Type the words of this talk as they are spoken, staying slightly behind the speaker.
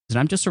And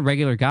I'm just a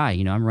regular guy.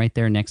 I'm right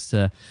there next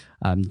to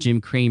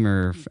Jim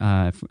Cramer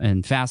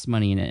and Fast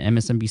Money and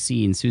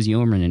MSNBC and Susie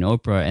Orman and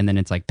Oprah. And then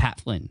it's like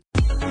Pat Flynn.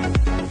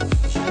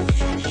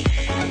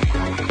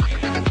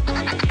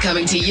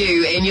 Coming to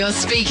you in your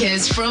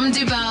speakers from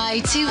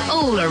Dubai to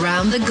all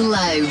around the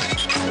globe.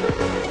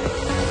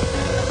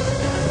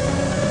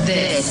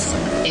 This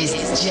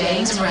is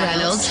James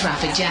Reynolds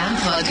Traffic Jam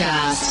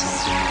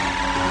Podcast.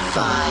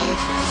 5,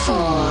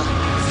 4,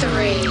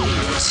 3, 2,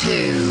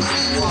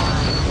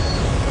 1.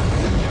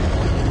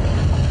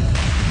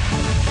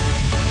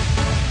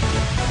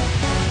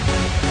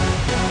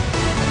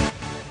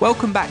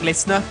 Welcome back,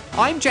 listener.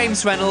 I'm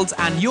James Reynolds,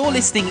 and you're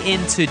listening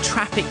into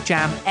Traffic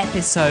Jam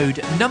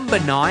episode number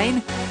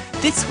 9.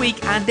 This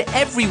week and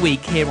every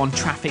week here on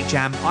Traffic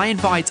Jam, I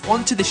invite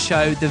onto the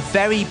show the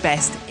very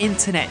best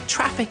internet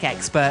traffic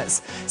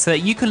experts so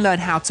that you can learn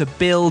how to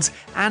build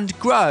and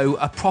grow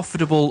a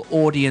profitable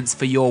audience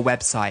for your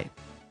website.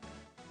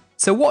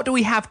 So what do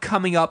we have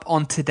coming up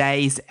on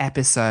today's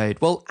episode?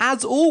 Well,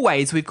 as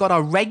always, we've got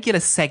our regular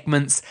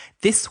segments,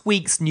 this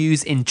week's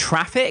news in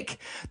traffic,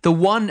 the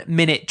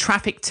 1-minute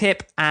traffic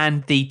tip,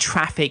 and the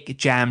Traffic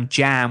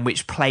Jam,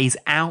 which plays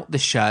out the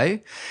show.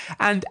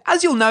 And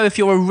as you'll know, if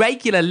you're a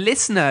regular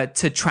listener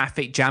to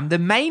Traffic Jam, the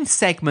main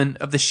segment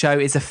of the show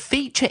is a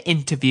feature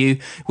interview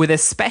with a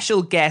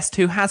special guest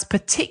who has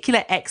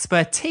particular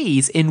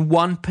expertise in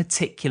one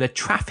particular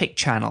traffic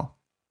channel.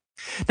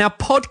 Now,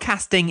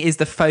 podcasting is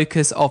the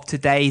focus of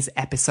today's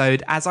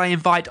episode as I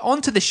invite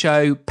onto the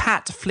show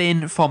Pat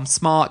Flynn from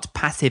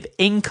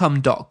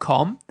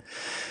smartpassiveincome.com.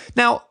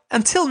 Now,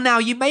 until now,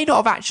 you may not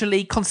have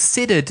actually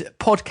considered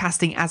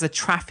podcasting as a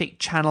traffic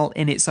channel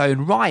in its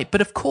own right,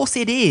 but of course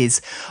it is.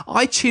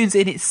 iTunes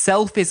in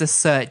itself is a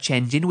search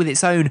engine with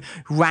its own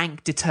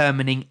rank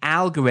determining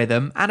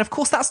algorithm. And of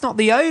course, that's not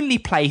the only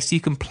place you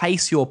can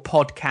place your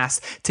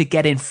podcast to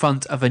get in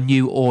front of a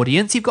new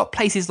audience. You've got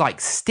places like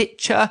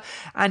Stitcher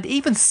and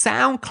even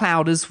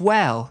SoundCloud as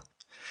well.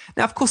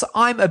 Now, of course,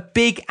 I'm a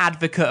big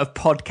advocate of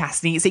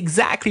podcasting. It's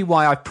exactly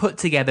why I put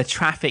together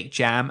Traffic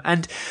Jam.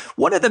 And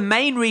one of the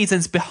main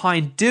reasons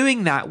behind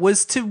doing that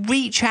was to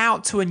reach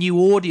out to a new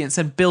audience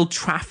and build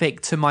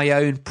traffic to my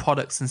own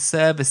products and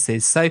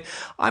services. So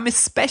I'm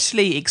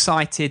especially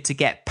excited to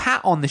get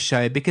Pat on the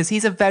show because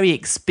he's a very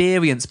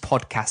experienced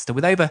podcaster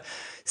with over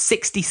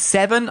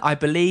 67, I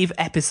believe,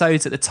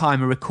 episodes at the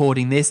time of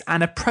recording this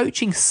and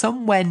approaching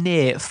somewhere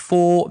near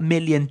 4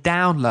 million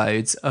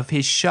downloads of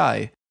his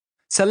show.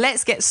 So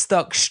let's get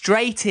stuck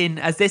straight in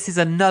as this is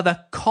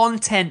another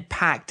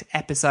content-packed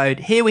episode.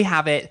 Here we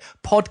have it,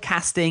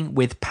 podcasting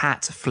with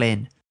Pat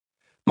Flynn.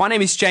 My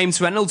name is James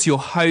Reynolds, your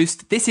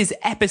host. This is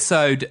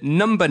episode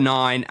number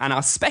 9, and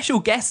our special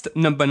guest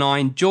number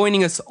 9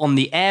 joining us on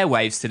the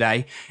airwaves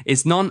today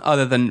is none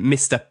other than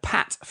Mr.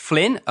 Pat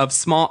Flynn of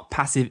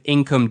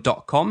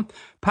smartpassiveincome.com.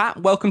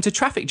 Pat, welcome to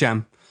Traffic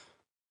Jam.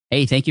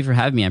 Hey, thank you for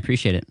having me. I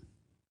appreciate it.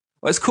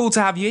 Well, it's cool to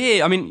have you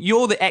here. I mean,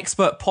 you're the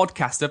expert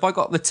podcaster. Have I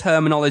got the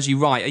terminology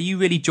right? Are you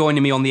really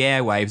joining me on the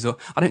airwaves? Or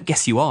I don't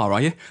guess you are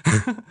you?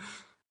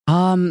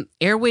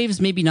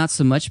 Airwaves, maybe not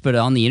so much, but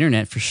on the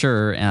internet for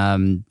sure.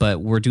 But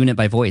we're doing it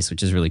by voice,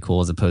 which is really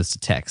cool as opposed to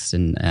text.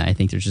 And I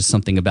think there's just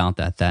something about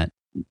that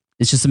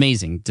it's just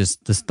amazing.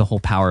 Just the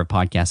whole power of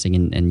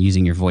podcasting and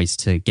using your voice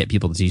to get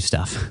people to do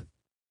stuff.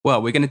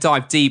 Well, we're going to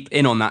dive deep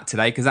in on that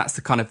today because that's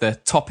the kind of the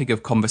topic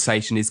of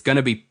conversation is going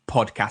to be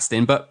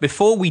podcasting. But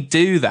before we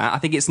do that, I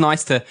think it's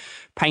nice to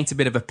paint a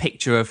bit of a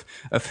picture of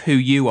who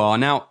you are.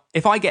 Now,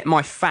 if I get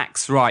my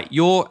facts right,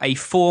 you're a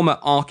former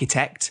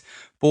architect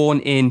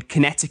born in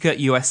Connecticut,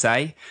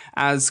 USA,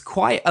 as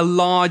quite a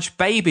large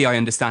baby, I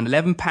understand,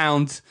 11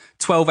 pounds,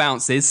 12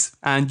 ounces,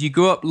 and you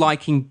grew up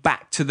liking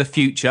Back to the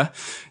Future.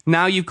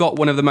 Now you've got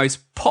one of the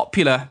most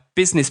popular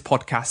business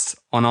podcasts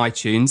on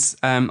iTunes.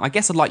 I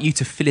guess I'd like you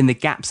to fill in the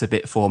gaps a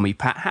bit for me,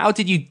 Pat. How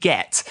did you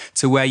get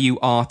to where you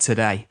are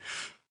today?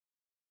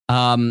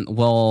 From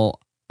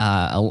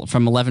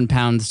 11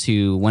 pounds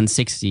to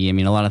 160, I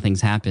mean, a lot of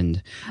things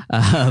happened.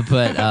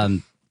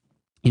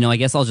 I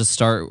guess I'll just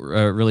start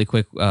really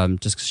quick,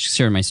 just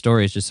sharing my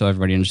stories just so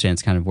everybody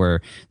understands kind of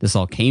where this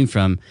all came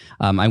from.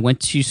 I went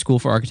to school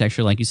for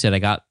architecture. Like you said, I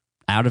got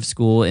out of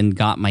school and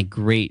got my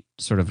great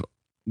sort of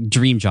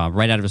dream job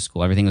right out of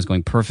school. Everything was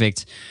going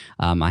perfect.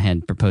 I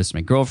had proposed to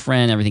my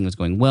girlfriend. Everything was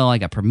going well. I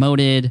got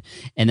promoted.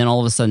 And then all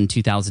of a sudden,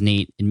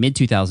 in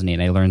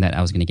mid-2008, I learned that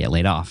I was going to get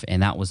laid off.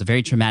 And that was a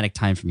very traumatic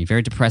time for me,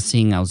 very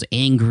depressing. I was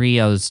angry.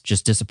 I was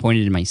just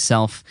disappointed in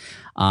myself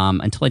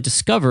until I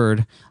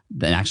discovered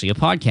that actually a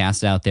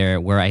podcast out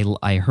there where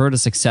I heard a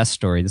success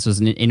story. This was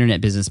an internet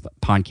business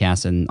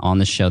podcast. And on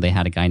the show, they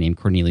had a guy named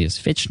Cornelius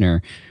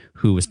Fitchner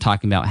who was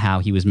talking about how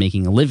he was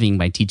making a living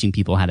by teaching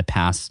people how to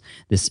pass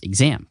this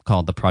exam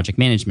called the project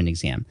management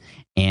exam.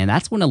 And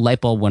that's when a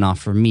light bulb went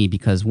off for me,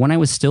 because when I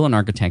was still in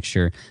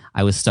architecture,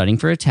 I was studying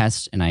for a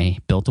test and I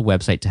built a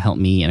website to help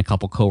me and a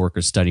couple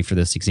coworkers study for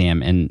this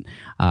exam. And,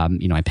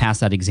 I passed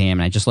that exam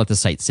and I just let the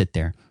site sit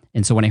there.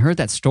 And so when I heard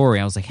that story,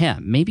 I was like, hey,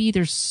 maybe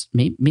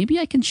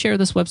I can share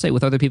this website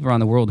with other people around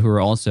the world who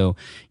are also,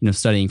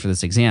 studying for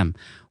this exam.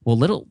 Well,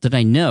 little did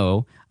I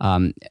know,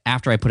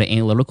 after I put an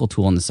analytical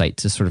tool on the site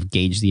to sort of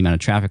gauge the amount of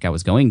traffic I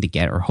was going to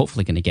get, or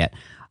hopefully going to get,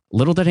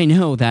 little did I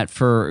know that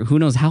for who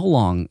knows how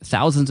long,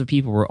 thousands of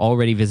people were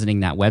already visiting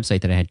that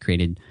website that I had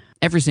created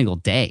every single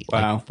day.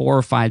 Wow. Like 4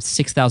 or 5,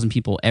 6,000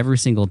 people every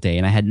single day.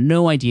 And I had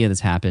no idea this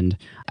happened.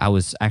 I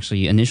was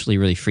actually initially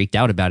really freaked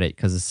out about it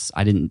because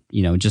I didn't,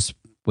 just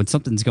when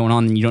something's going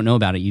on and you don't know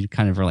about it, you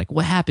kind of are like,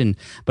 what happened?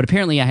 But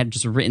apparently I had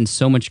just written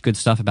so much good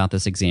stuff about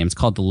this exam. It's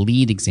called the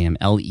LEED exam,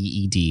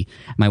 LEED.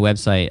 My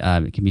website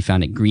can be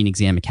found at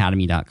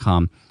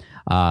greenexamacademy.com.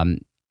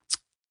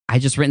 I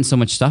just written so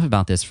much stuff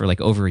about this for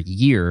like over a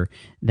year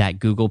that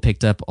Google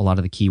picked up a lot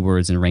of the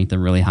keywords and ranked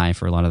them really high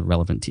for a lot of the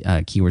relevant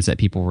keywords that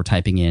people were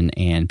typing in,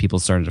 and people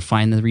started to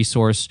find the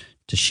resource,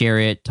 to share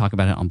it, talk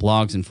about it on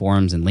blogs and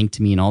forums, and link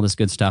to me and all this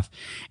good stuff.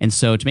 And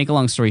so to make a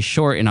long story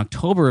short, in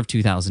October of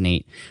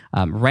 2008,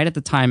 right at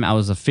the time I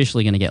was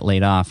officially going to get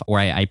laid off, where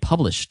I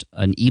published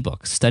an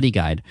ebook study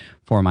guide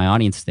for my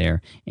audience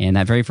there. And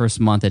that very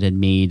first month it had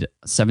made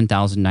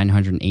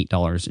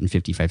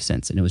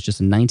 $7,908.55. And it was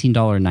just a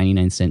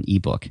 $19.99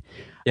 ebook.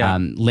 Yeah.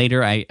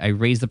 Later, I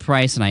raised the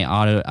price, and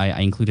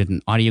I included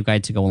an audio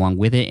guide to go along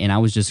with it, and I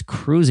was just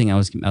cruising. I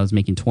was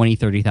making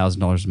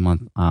 $20,000-$30,000 a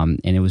month,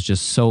 and it was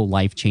just so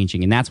life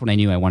changing. And that's when I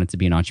knew I wanted to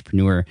be an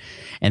entrepreneur,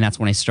 and that's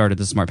when I started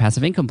the Smart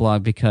Passive Income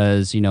blog,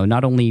 because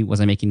not only was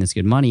I making this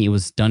good money, it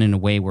was done in a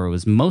way where it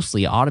was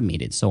mostly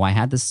automated. So I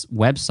had this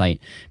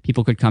website;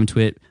 people could come to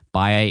it,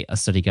 buy a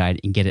study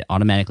guide, and get it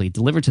automatically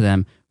delivered to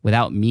them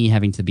without me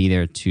having to be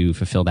there to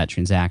fulfill that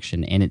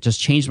transaction. And it just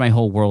changed my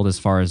whole world as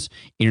far as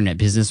internet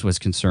business was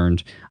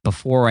concerned.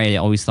 Before, I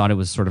always thought it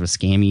was sort of a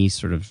scammy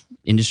sort of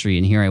industry,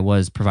 and here I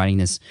was providing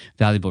this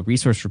valuable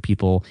resource for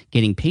people,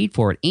 getting paid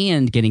for it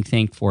and getting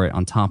thanked for it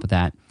on top of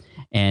that.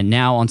 And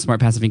now on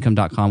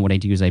smartpassiveincome.com, what I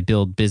do is I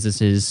build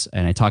businesses,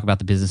 and I talk about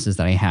the businesses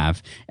that I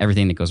have,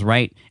 everything that goes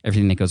right,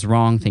 everything that goes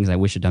wrong, things I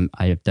wish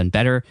I have done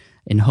better,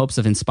 in hopes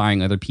of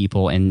inspiring other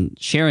people and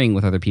sharing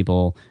with other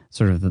people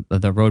sort of the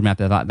roadmap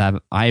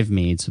that I've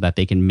made, so that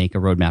they can make a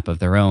roadmap of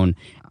their own.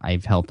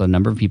 I've helped a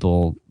number of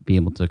people be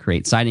able to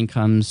create side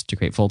incomes, to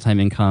create full-time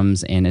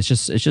incomes, and it's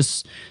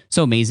just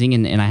so amazing.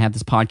 And I have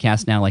this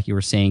podcast now, like you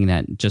were saying,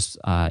 that just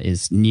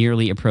is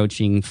nearly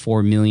approaching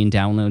 4 million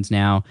downloads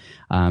now.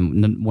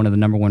 One of the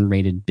number one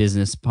rated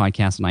business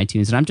podcasts on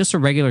iTunes, and I'm just a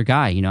regular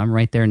guy. I'm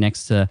right there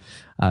next to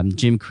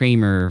Jim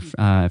Cramer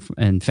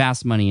and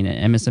Fast Money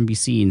and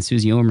MSNBC and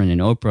Susie Orman and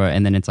Oprah,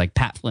 and then it's like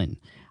Pat Flynn.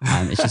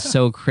 It's just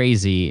so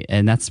crazy,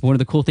 and that's one of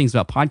the cool things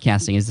about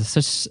podcasting is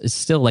it's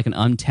still like an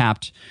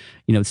untapped,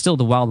 it's still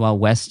the wild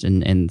west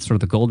and sort of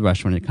the gold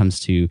rush when it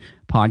comes to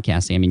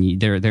podcasting. I mean,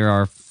 there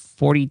are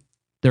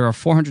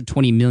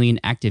 420 million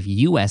active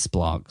U.S.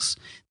 blogs.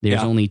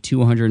 There's only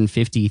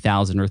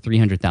 250,000 or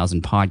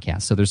 300,000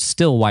 podcasts, so there's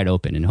still wide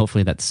open, and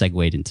hopefully that's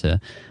segued into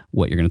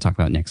what you're going to talk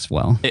about next.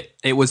 Well,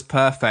 it was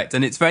perfect,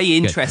 and it's very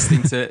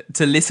interesting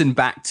to listen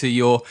back to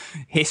your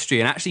history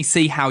and actually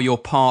see how your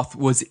path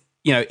was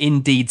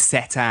indeed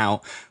set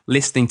out,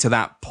 listening to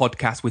that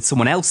podcast with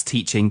someone else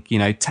teaching,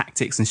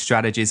 tactics and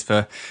strategies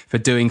for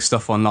doing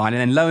stuff online.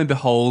 And then lo and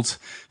behold,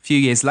 a few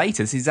years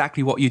later, this is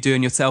exactly what you're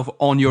doing yourself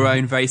on your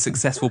own very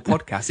successful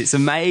podcast. It's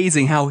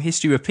amazing how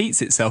history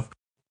repeats itself.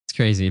 It's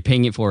crazy.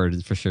 Paying it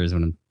forward for sure is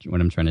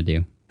what I'm trying to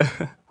do.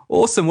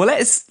 Awesome. Well,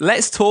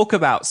 let's talk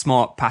about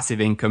smart passive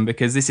income,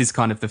 because this is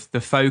kind of the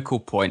focal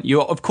point.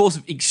 You're, of course,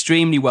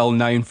 extremely well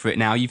known for it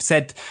now. You've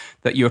said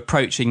that you're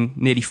approaching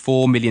nearly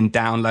 4 million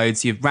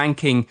downloads. You're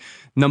ranking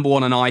number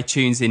one on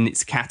iTunes in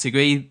its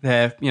category.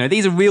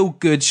 These are real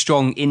good,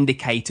 strong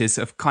indicators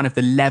of kind of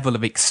the level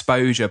of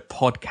exposure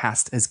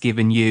podcast has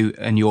given you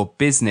and your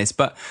business.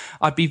 But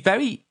I'd be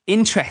very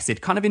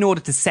interested, kind of in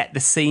order to set the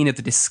scene of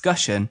the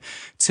discussion,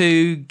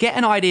 to get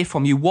an idea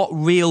from you what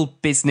real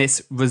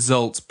business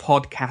results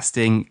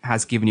podcasting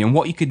has given you and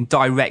what you can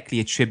directly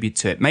attribute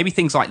to it. Maybe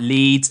things like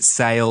leads,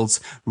 sales,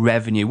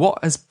 revenue.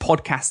 What has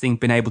podcasting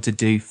been able to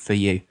do for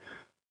you?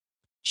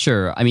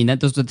 Sure. I mean,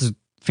 that's a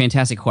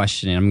fantastic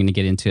question, and I'm going to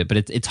get into it, but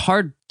it's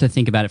hard to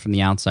think about it from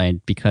the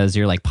outside, because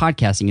you're like,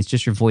 podcasting, it's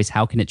just your voice.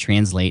 How can it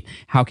translate?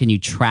 How can you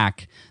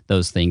track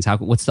those things?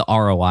 What's the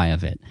ROI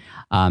of it?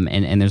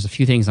 And there's a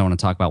few things I want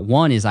to talk about.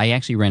 One is I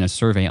actually ran a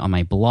survey on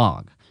my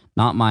blog,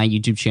 not my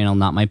YouTube channel,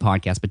 not my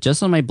podcast, but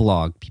just on my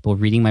blog, people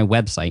reading my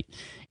website.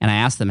 And I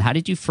asked them, how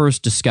did you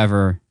first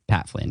discover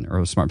Pat Flynn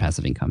or Smart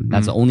Passive Income?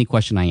 That's the only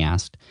question I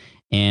asked.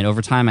 And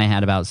over time, I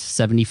had about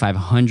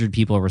 7,500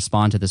 people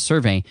respond to the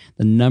survey.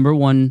 The number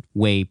one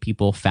way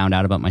people found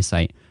out about my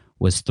site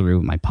was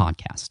through my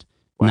podcast.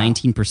 Wow.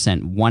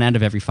 19%, 1 out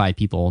of every 5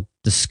 people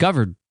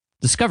discovered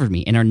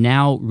me and are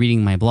now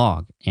reading my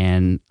blog.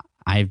 And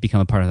I've become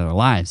a part of their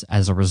lives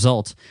as a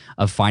result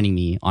of finding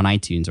me on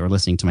iTunes or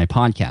listening to my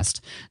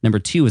podcast. Number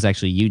 2 was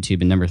actually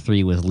YouTube, and number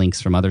 3 was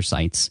links from other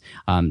sites.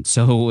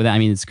 So, I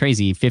mean, it's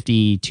crazy.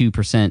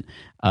 52%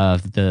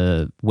 of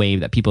the way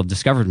that people have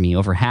discovered me,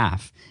 over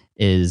half,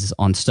 is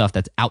on stuff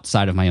that's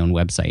outside of my own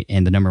website.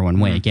 And the number one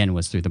way, again,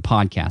 was through the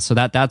podcast. So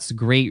that's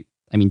great.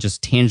 I mean,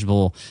 just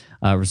tangible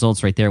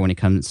results right there when it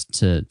comes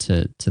to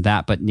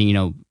that. But,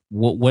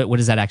 what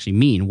does that actually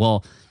mean?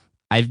 Well,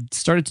 I've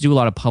started to do a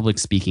lot of public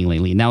speaking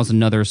lately, and that was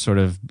another sort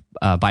of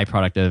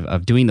byproduct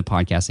of doing the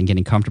podcast and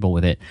getting comfortable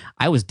with it.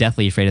 I was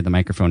deathly afraid of the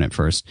microphone at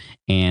first,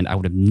 and I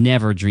would have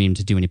never dreamed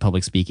to do any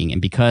public speaking.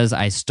 And because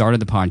I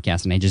started the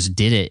podcast and I just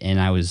did it, and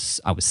I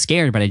was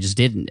scared, but I just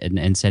did it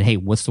and said, hey,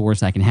 what's the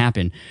worst that can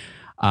happen?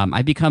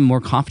 I've become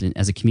more confident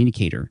as a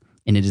communicator,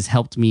 and it has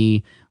helped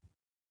me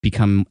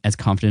become as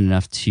confident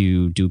enough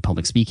to do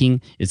public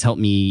speaking. It's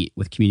helped me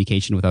with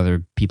communication with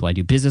other people I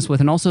do business with,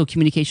 and also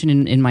communication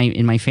in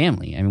my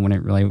family. I mean, when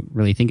I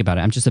really think about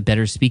it, I'm just a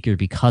better speaker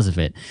because of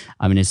it.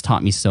 It's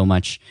taught me so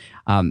much.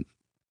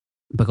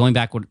 But going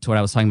back to what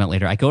I was talking about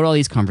later, I go to all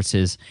these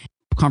conferences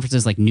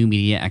like New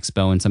Media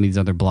Expo and some of these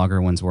other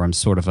blogger ones where I'm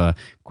sort of a,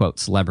 quote,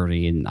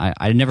 celebrity. And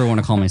I never want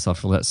to call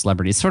myself a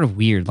celebrity. It's sort of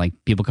weird, like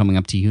people coming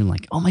up to you and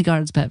like, oh my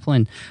God, it's Pat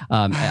Flynn.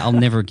 I'll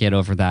never get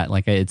over that.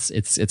 Like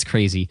it's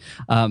crazy.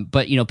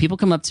 But, people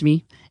come up to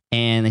me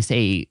and they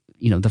say,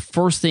 the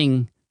first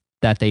thing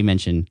that they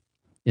mention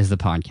is the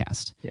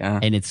podcast. Yeah.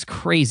 And it's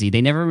crazy.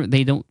 They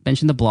don't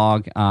mention the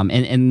blog. And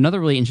another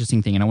really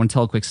interesting thing, and I want to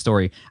tell a quick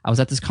story. I was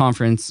at this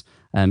conference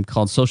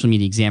called Social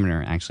Media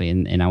Examiner, actually,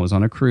 and I was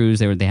on a cruise.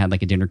 They had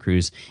like a dinner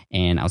cruise,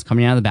 and I was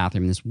coming out of the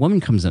bathroom, and this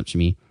woman comes up to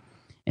me,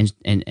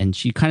 and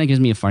she kind of gives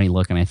me a funny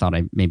look, and I thought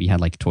I maybe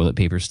had like toilet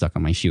paper stuck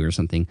on my shoe or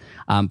something.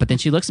 But then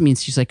she looks at me and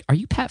she's like, "Are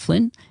you Pat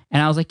Flynn?"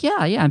 And I was like, "Yeah,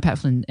 I'm Pat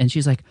Flynn." And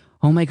she's like,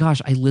 "Oh my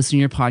gosh, I listen to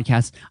your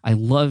podcast. I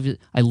love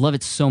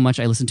it so much.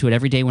 I listen to it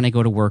every day when I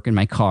go to work in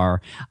my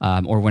car,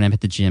 or when I'm at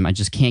the gym. I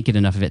just can't get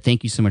enough of it.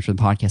 Thank you so much for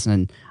the podcast."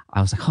 And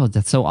I was like, "Oh,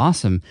 that's so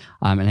awesome."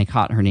 And I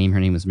caught her name. Her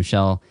name was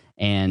Michelle.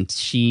 And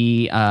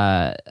she,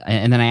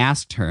 and then I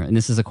asked her, and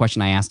this is a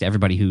question I asked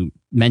everybody who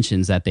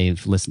mentions that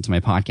they've listened to my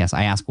podcast.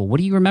 I asked, well, what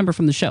do you remember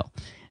from the show?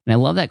 And I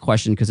love that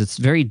question because it's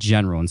very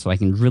general, and so I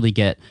can really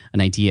get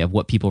an idea of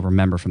what people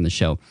remember from the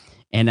show.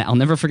 And I'll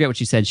never forget what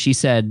she said. She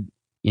said,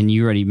 and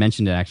you already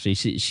mentioned it actually,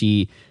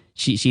 she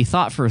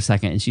thought for a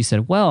second, and she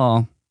said,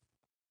 well,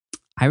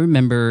 I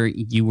remember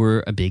you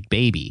were a big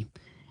baby.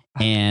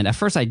 And at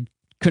first I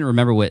couldn't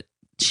remember what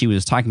she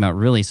was talking about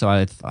really, so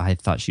I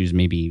thought she was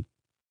maybe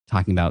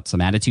talking about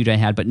some attitude I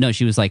had, but no,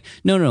 she was like,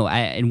 no,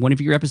 in one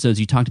of your episodes,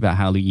 you talked about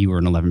how you were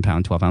an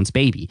 11-pound, 12-ounce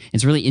baby.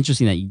 It's really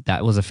interesting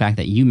that was a fact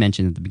that you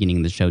mentioned at the beginning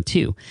of the show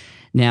too.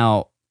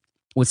 Now,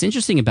 what's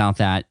interesting about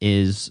that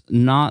is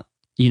not,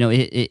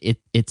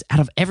 it's out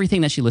of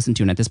everything that she listened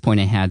to, and at this point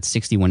I had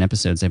 61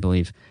 episodes, I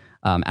believe,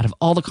 out of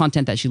all the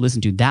content that she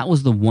listened to, that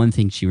was the one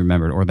thing she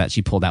remembered or that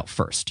she pulled out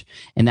first.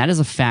 And that is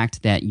a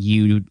fact that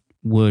you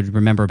would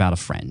remember about a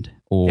friend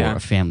or a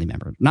family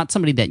member, not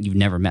somebody that you've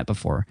never met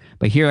before.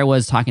 But here I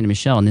was talking to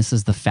Michelle, and this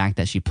is the fact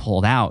that she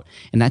pulled out.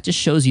 And that just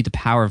shows you the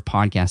power of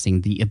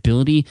podcasting, the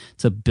ability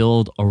to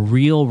build a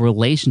real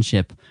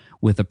relationship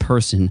with a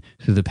person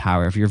through the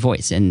power of your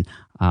voice. And,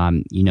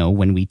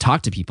 when we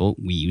talk to people,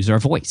 we use our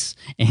voice.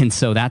 And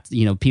so that's,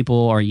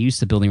 people are used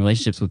to building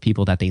relationships with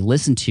people that they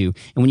listen to.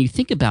 And when you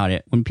think about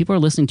it, when people are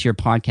listening to your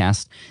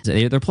podcast,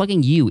 they're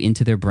plugging you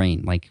into their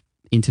brain, like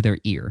into their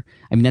ear.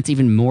 I mean, that's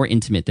even more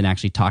intimate than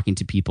actually talking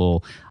to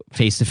people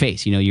face to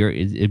face.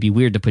 It'd be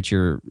weird to put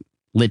your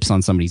lips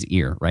on somebody's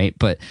ear, right?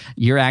 But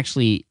you're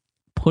actually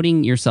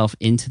putting yourself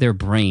into their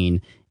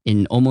brain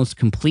in almost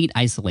complete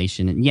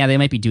isolation. And yeah, they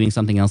might be doing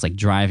something else like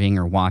driving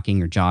or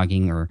walking or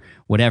jogging or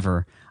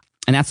whatever.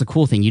 And that's the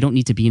cool thing. You don't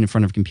need to be in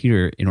front of a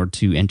computer in order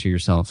to enter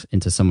yourself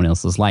into someone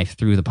else's life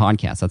through the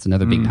podcast. That's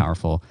another big,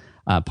 powerful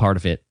part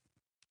of it.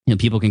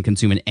 People can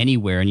consume it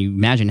anywhere. And you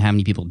imagine how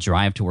many people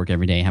drive to work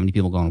every day, how many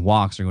people go on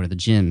walks or go to the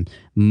gym.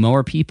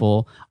 More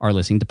people are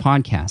listening to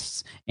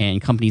podcasts.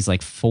 And companies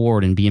like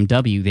Ford and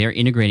BMW, they're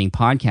integrating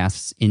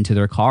podcasts into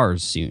their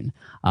cars soon.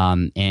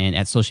 And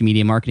at Social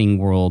Media Marketing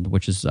World,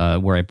 which is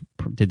where I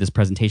did this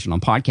presentation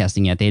on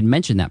podcasting they had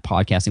mentioned that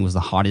podcasting was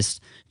the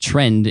hottest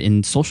trend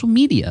in social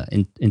media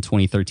in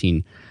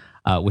 2013,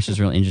 which is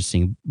really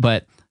interesting.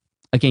 But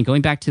again,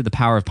 going back to the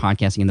power of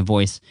podcasting and the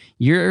voice,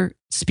 you're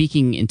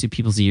speaking into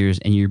people's ears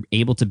and you're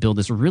able to build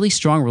this really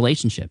strong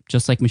relationship,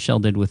 just like Michelle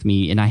did with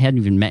me. And I hadn't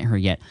even met her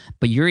yet,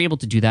 but you're able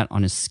to do that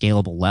on a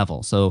scalable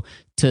level. So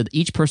to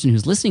each person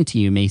who's listening to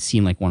you may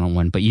seem like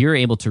one-on-one, but you're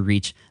able to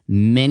reach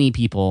many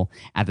people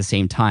at the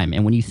same time.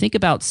 And when you think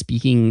about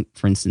speaking,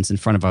 for instance, in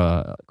front of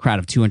a crowd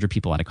of 200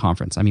 people at a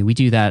conference, I mean, we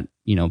do that,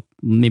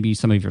 maybe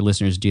some of your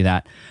listeners do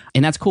that.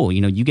 And that's cool.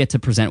 You get to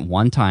present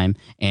one time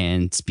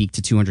and speak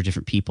to 200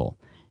 different people.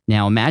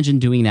 Now imagine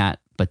doing that,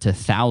 but to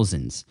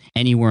thousands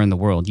anywhere in the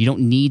world. You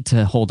don't need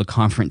to hold a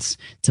conference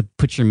to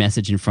put your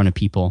message in front of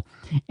people.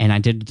 And I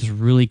did this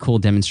really cool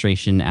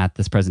demonstration at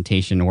this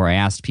presentation where I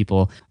asked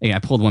people, I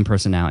pulled one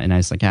person out and I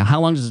was like, how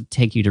long does it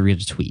take you to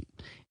read a tweet?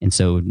 And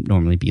so it would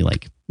normally be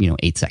like,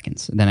 8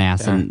 seconds. Then I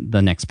asked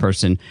the next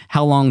person,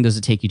 how long does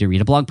it take you to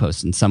read a blog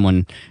post? And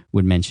someone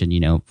would mention,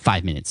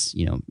 5 minutes,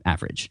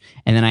 average.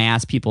 And then I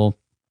asked people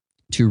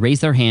to raise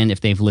their hand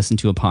if they've listened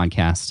to a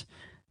podcast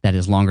that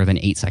is longer than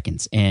 8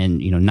 seconds. And,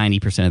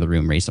 90% of the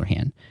room raised their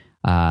hand.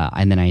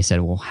 And then I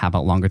said, well, how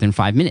about longer than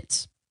 5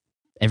 minutes?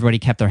 Everybody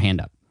kept their hand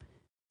up.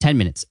 10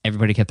 minutes,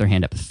 everybody kept their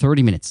hand up.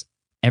 30 minutes,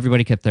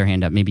 Everybody kept their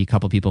hand up. Maybe a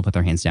couple people put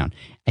their hands down.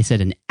 I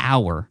said an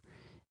hour.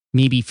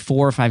 Maybe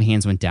 4 or 5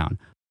 hands went down.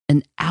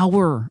 An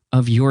hour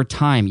of your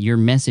time, your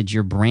message,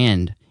 your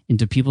brand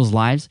into people's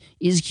lives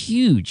is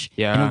huge.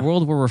 Yeah. In a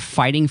world where we're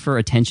fighting for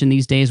attention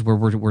these days, where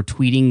we're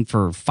tweeting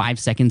for 5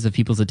 seconds of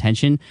people's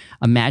attention,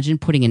 imagine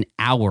putting an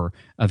hour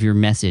of your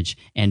message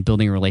and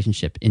building a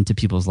relationship into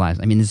people's lives.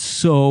 I mean,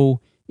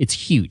 it's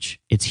huge.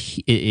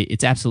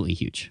 It's absolutely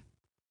huge.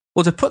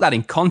 Well, to put that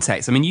in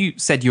context, I mean, you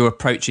said you're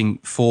approaching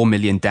 4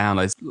 million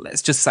downloads.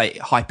 Let's just say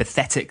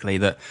hypothetically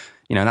that,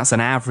 that's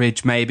an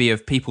average maybe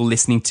of people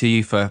listening to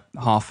you for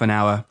half an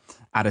hour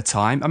at a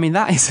time. I mean,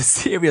 that is a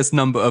serious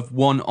number of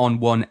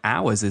one-on-one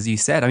hours, as you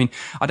said. I mean,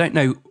 I don't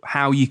know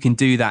how you can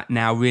do that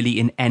now really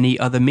in any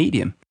other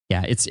medium.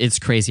 Yeah, it's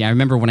crazy. I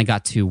remember when I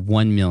got to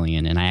 1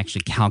 million and I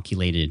actually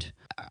calculated,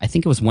 I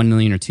think it was 1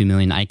 million or 2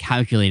 million. I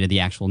calculated the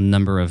actual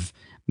number of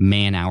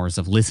man hours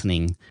of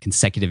listening,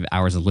 consecutive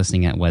hours of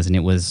listening it was. And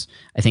it was,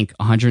 I think,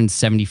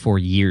 174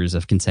 years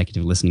of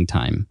consecutive listening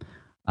time.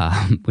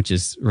 Which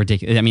is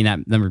ridiculous. I mean,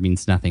 that number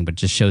means nothing, but it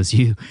just shows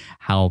you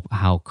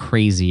how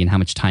crazy and how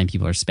much time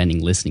people are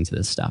spending listening to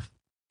this stuff.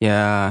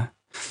 Yeah.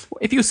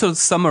 If you sort of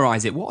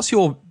summarize it, what's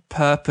your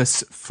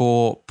purpose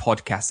for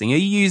podcasting? Are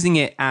you using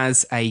it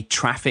as a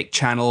traffic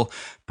channel,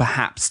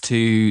 perhaps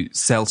to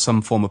sell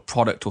some form of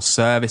product or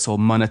service or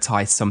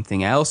monetize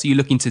something else? Are you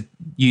looking to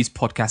use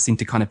podcasting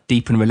to kind of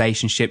deepen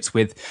relationships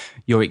with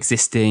your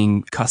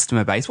existing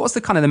customer base? What's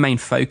the main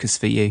focus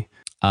for you?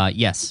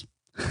 Yes.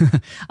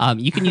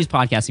 You can use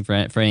podcasting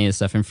for any of this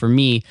stuff. And for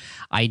me,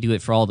 I do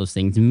it for all those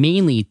things,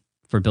 mainly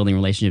for building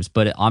relationships.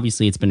 But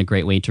obviously, it's been a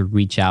great way to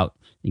reach out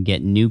and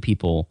get new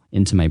people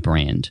into my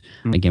brand.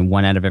 Again,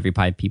 1 out of every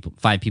 5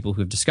 people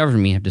who have discovered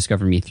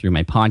me through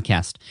my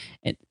podcast.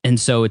 And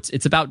so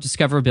it's about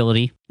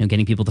discoverability,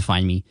 getting people to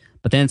find me.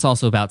 But then it's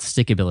also about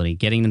stickability,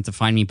 getting them to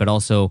find me, but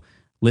also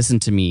listen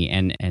to me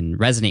and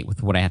resonate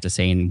with what I have to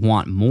say and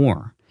want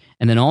more.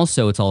 And then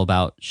also it's all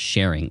about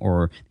sharing,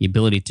 or the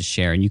ability to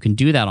share. And you can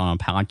do that on a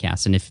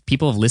podcast. And if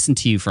people have listened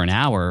to you for an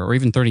hour or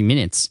even 30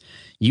 minutes,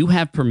 you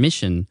have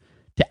permission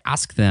to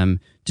ask them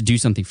to do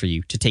something for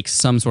you, to take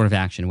some sort of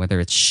action, whether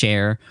it's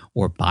share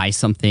or buy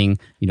something,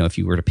 if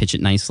you were to pitch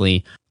it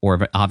nicely,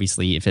 or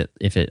obviously if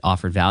it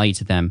offered value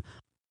to them.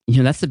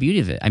 That's the beauty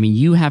of it. I mean,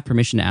 you have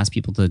permission to ask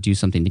people to do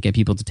something, to get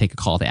people to take a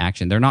call to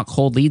action. They're not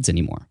cold leads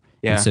anymore.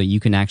 Yeah. And so you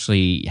can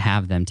actually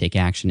have them take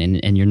action,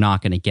 and you're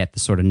not going to get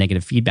the sort of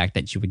negative feedback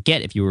that you would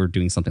get if you were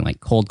doing something like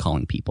cold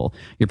calling people.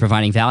 You're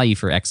providing value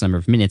for X number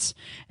of minutes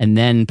and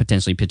then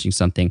potentially pitching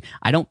something.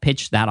 I don't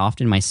pitch that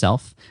often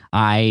myself.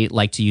 I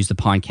like to use the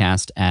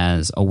podcast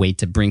as a way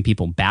to bring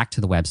people back to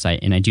the website,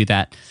 and I do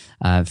that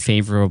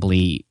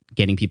favorably,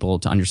 getting people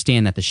to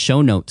understand that the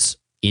show notes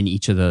in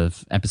each of the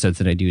episodes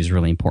that I do is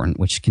really important,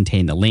 which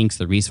contain the links,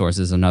 the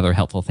resources, and other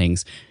helpful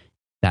things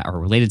that are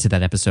related to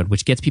that episode,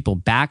 which gets people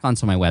back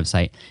onto my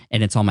website.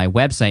 And it's on my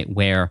website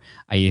where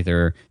I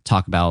either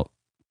talk about,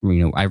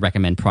 I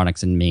recommend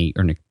products and may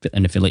earn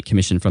an affiliate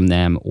commission from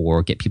them,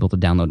 or get people to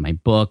download my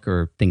book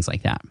or things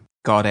like that.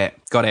 Got it.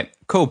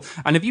 Cool.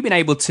 And have you been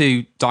able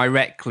to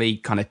directly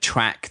kind of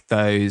track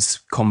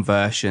those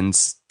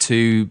conversions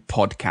to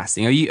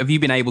podcasting? Have you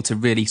been able to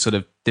really sort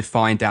of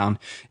define down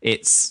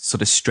its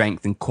sort of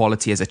strength and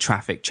quality as a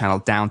traffic channel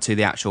down to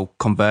the actual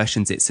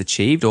conversions it's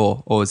achieved,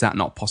 or is that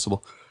not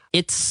possible?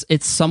 It's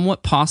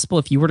somewhat possible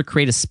if you were to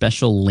create a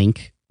special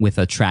link with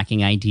a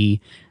tracking ID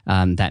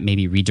that may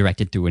be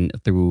redirected through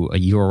a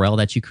URL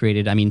that you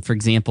created. I mean, for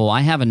example,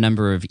 I have a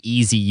number of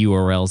easy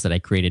URLs that I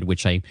created,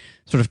 which I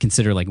sort of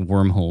consider like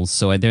wormholes.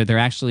 So they're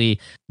actually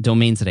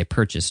domains that I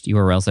purchased,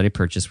 URLs that I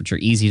purchased, which are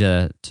easy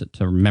to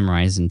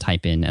memorize and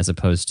type in, as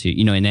opposed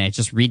to, and I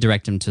just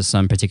redirect them to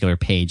some particular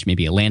page,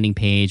 maybe a landing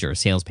page or a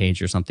sales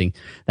page or something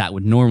that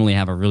would normally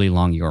have a really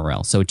long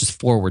URL. So it just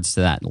forwards to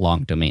that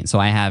long domain. So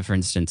I have, for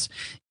instance,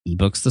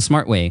 eBooks the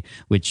Smart Way,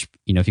 which,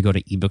 if you go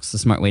to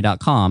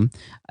ebooksthesmartway.com,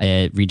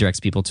 it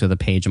redirects people to the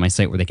page on my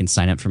site where they can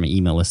sign up for my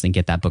email list and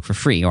get that book for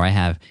free. Or I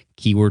have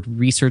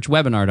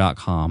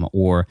keywordresearchwebinar.com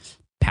or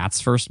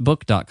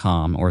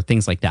patsfirstbook.com or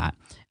things like that.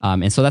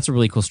 And so that's a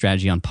really cool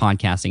strategy on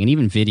podcasting and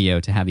even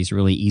video, to have these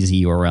really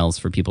easy URLs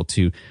for people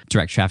to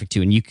direct traffic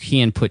to. And you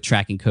can put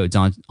tracking codes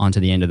onto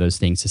the end of those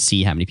things to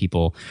see how many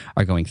people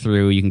are going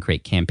through. You can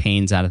create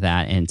campaigns out of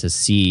that and to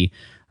see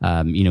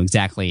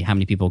exactly how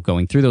many people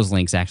going through those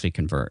links actually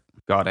convert.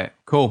 Got it.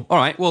 Cool. All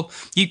right. Well,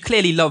 you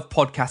clearly love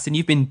podcasting.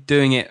 You've been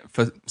doing it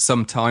for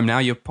some time now.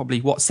 You're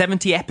probably,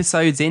 70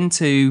 episodes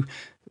into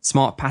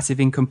Smart Passive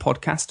Income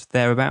podcast,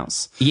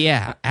 thereabouts?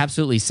 Yeah,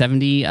 absolutely.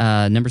 70.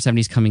 Number 70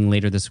 is coming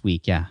later this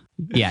week. Yeah.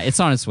 Yeah, it's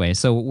on its way.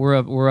 So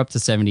we're up to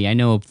 70. I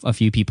know a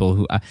few people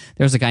who,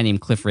 there's a guy named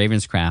Cliff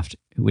Ravenscraft,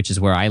 which is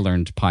where I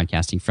learned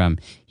podcasting from.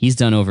 He's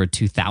done over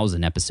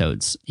 2,000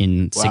 episodes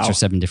in 6 or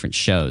 7 different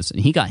shows.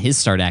 And he got his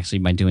start actually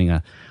by doing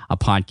a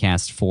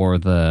podcast for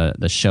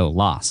the show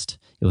Lost.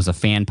 It was a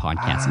fan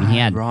podcast. And he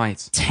had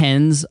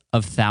tens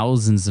of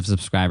thousands of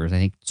subscribers. I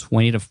think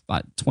 20,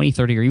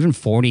 30, or even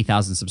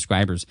 40,000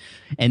 subscribers.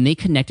 And they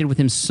connected with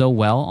him so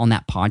well on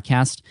that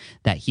podcast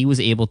that he was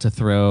able to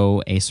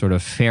throw a sort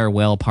of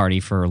farewell party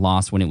for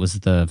Lost when it was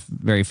the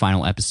very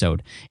final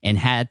episode, and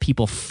had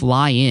people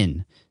fly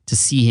in to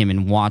see him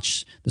and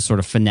watch the sort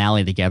of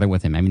finale together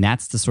with him. I mean,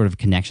 that's the sort of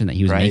connection that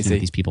he was making with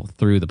these people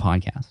through the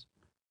podcast.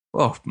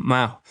 Oh,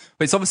 wow.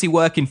 But it's obviously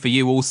working for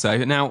you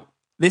also. Now,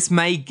 this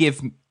may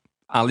give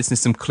our listeners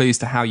some clues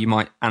to how you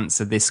might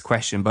answer this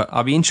question, but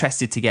I'll be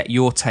interested to get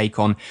your take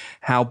on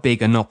how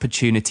big an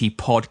opportunity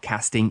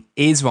podcasting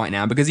is right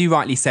now, because you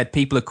rightly said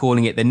people are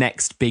calling it the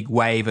next big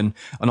wave and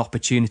an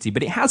opportunity,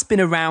 but it has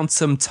been around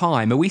some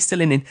time. Are we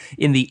still in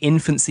the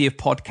infancy of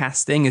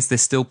podcasting? Is there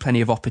still plenty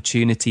of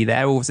opportunity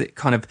there, or is it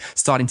kind of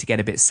starting to get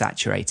a bit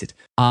saturated?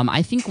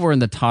 I think we're in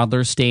the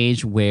toddler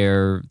stage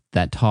where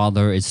that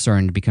toddler is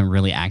starting to become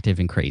really active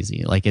and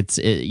crazy. Like it's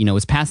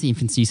past the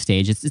infancy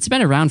stage. It's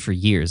been around for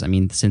years. I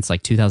mean, since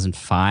like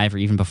 2005 or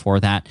even before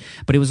that.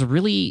 But it was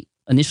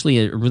initially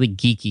a really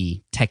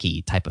geeky,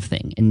 techie type of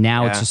thing. And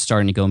now it's just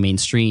starting to go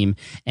mainstream.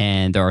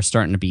 And there are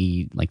starting to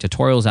be like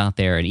tutorials out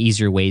there and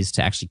easier ways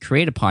to actually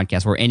create a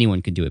podcast where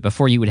anyone could do it.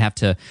 Before, you would have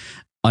to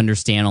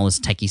understand all this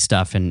techie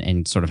stuff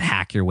and sort of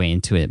hack your way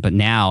into it. But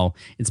now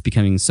it's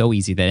becoming so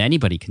easy that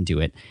anybody can do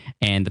it.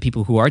 And the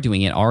people who are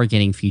doing it are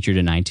getting featured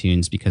in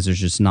iTunes because there's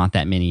just not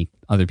that many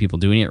other people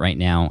doing it right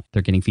now.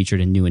 They're getting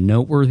featured in New and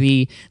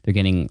Noteworthy. They're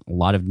getting a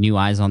lot of new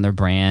eyes on their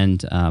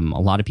brand. A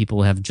lot of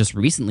people have just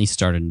recently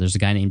started. There's a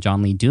guy named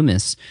John Lee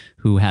Dumas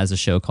who has a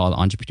show called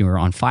Entrepreneur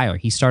on Fire.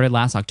 He started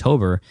last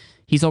October.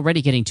 He's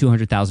already getting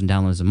 200,000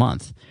 downloads a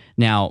month.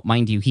 Now,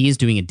 mind you, he is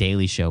doing a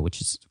daily show,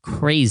 which is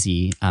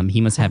crazy.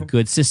 He must have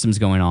good systems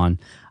going on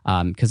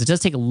because it does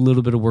take a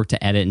little bit of work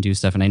to edit and do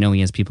stuff. And I know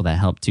he has people that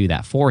help do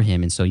that for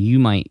him. And so you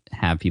might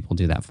have people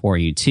do that for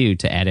you too,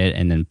 to edit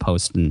and then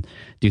post and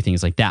do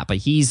things like that. But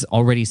he's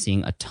already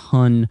seeing a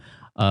ton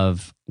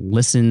of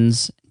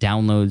listens,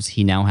 downloads.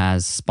 He now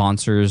has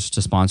sponsors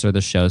to sponsor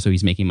the show. So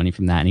he's making money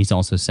from that. And he's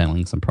also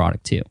selling some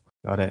product too.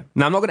 Got it.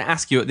 Now, I'm not going to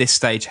ask you at this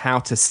stage how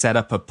to set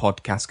up a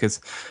podcast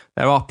because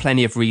there are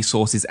plenty of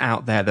resources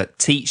out there that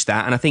teach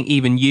that. And I think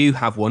even you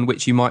have one,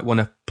 which you might want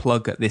to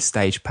plug at this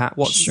stage, Pat.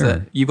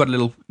 You've got a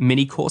little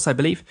mini course, I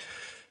believe.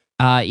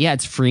 Yeah,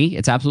 it's free.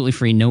 It's absolutely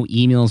free. No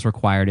emails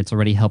required. It's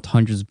already helped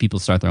hundreds of people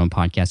start their own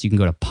podcast. You can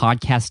go to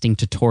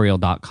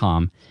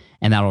podcastingtutorial.com.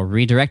 And that'll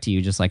redirect you,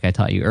 just like I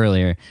taught you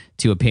earlier,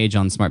 to a page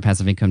on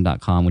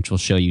smartpassiveincome.com, which will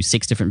show you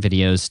 6 different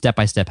videos,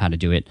 step-by-step how to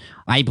do it.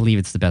 I believe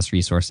it's the best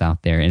resource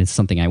out there, and it's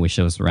something I wish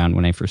I was around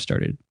when I first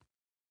started.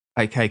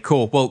 Okay,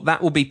 cool. Well,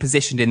 that will be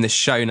positioned in the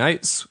show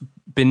notes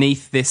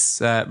beneath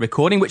this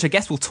recording, which I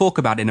guess we'll talk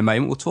about in a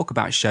moment. We'll talk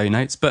about show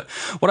notes. But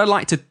what I'd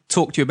like to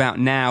talk to you about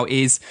now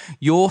is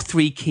your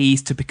 3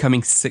 keys to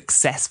becoming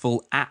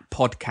successful at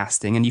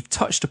podcasting. And you've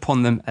touched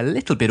upon them a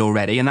little bit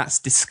already, and that's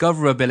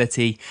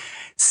discoverability,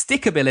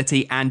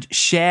 stickability, and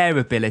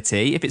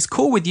shareability. If it's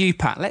cool with you,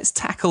 Pat, let's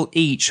tackle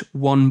each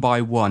one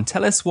by one.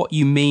 Tell us what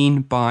you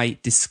mean by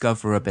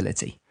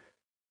discoverability.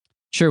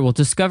 Sure. Well,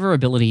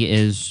 discoverability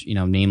is,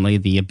 namely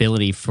the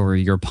ability for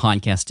your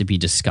podcast to be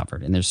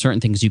discovered. And there's certain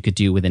things you could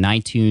do within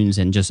iTunes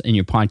and just in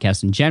your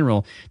podcast in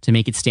general to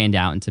make it stand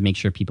out and to make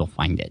sure people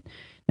find it.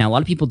 Now, a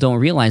lot of people don't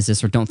realize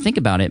this or don't think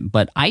about it,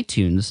 but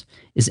iTunes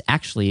is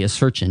actually a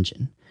search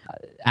engine.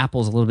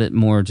 Apple's a little bit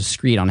more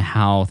discreet on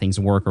how things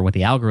work or what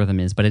the algorithm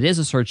is, but it is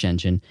a search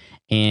engine.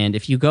 And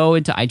if you go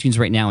into iTunes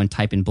right now and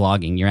type in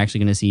blogging, you're actually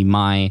going to see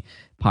my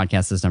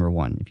podcast is number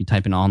 1. If you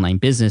type in online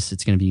business,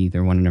 it's going to be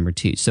either 1 or number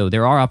 2. So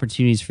there are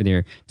opportunities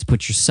to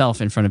put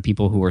yourself in front of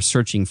people who are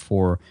searching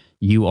for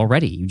you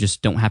already. You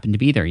just don't happen to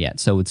be there yet.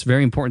 So it's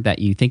very important that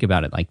you think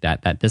about it like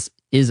that this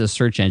is a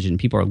search engine.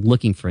 People are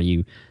looking for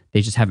you.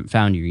 They just haven't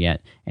found you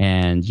yet.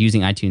 And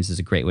using iTunes is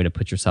a great way to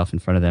put yourself in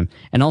front of them.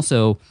 And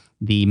also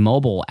the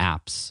mobile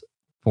apps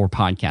for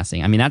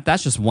podcasting. I mean,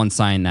 that's just one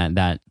sign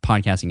that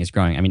podcasting is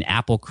growing. I mean,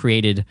 Apple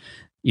created,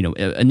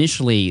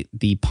 initially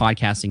the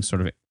podcasting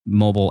sort of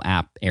mobile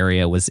app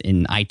area was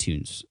in the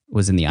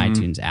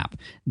iTunes app.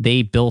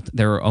 They built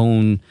their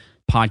own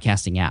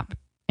podcasting app,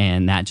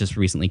 and that just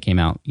recently came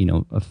out,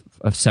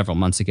 of several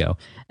months ago.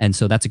 And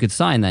so that's a good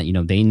sign that,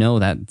 they know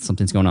that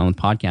something's going on with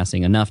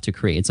podcasting enough to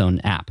create its own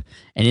app.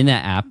 And in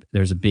that app,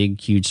 there's a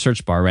big, huge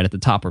search bar right at the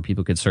top where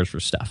people could search for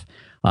stuff.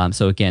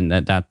 So again,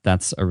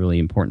 that's a really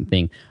important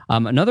thing.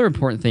 Another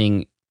important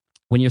thing,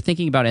 when you're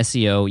thinking about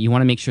SEO, you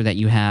want to make sure that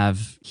you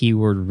have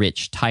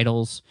keyword-rich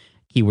titles,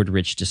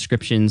 keyword-rich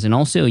descriptions, and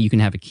also you can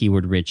have a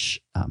keyword-rich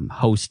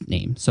host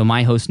name. So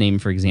my host name,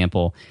 for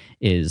example,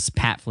 is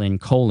Pat Flynn,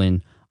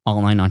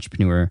 online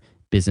entrepreneur,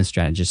 business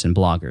strategist, and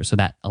blogger. So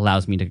that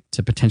allows me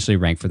to potentially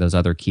rank for those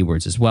other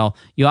keywords as well.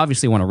 You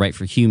obviously want to write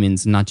for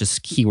humans, not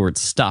just keyword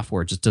stuff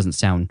where it just doesn't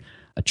sound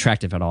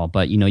attractive at all.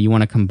 But you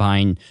want to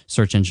combine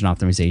search engine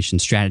optimization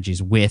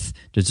strategies with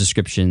the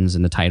descriptions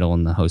and the title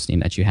and the host name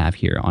that you have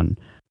here on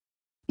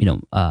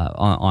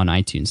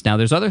iTunes. Now,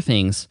 there's other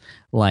things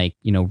like,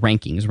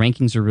 rankings.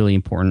 Rankings are really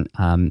important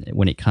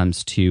when it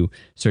comes to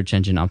search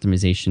engine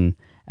optimization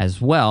as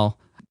well.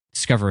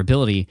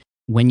 Discoverability.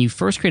 When you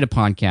first create a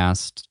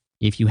podcast,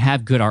 if you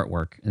have good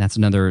artwork, and that's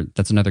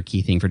another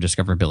key thing for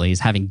discoverability, is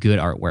having good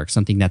artwork,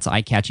 something that's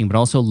eye-catching, but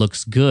also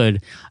looks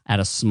good at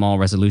a small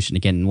resolution.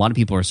 Again, a lot of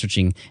people are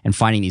searching and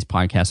finding these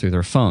podcasts through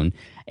their phone.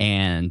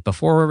 And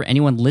before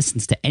anyone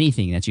listens to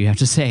anything that you have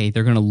to say,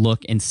 they're going to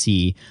look and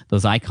see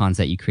those icons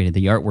that you created,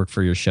 the artwork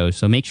for your show.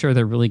 So make sure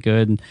they're really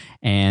good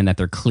and that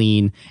they're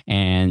clean.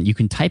 And you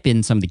can type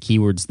in some of the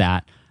keywords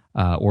that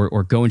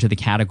or go into the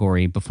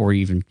category before you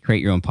even create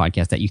your own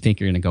podcast that you think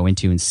you're going to go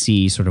into and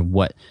see sort of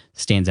what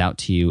stands out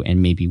to you and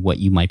maybe what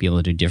you might be able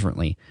to do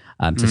differently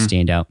to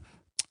stand out,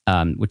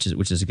 which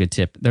is a good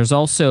tip. There's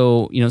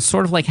also,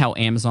 sort of like how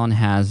Amazon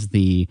has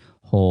the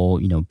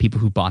whole, people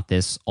who bought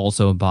this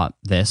also bought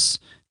this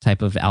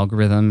type of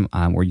algorithm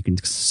where you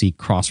can see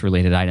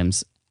cross-related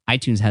items.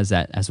 iTunes has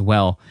that as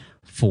well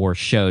for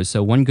shows.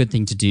 So one good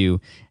thing to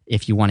do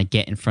if you want to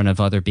get in front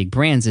of other big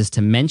brands is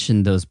to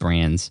mention those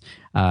brands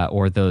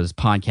or those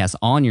podcasts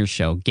on your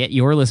show. Get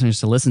your listeners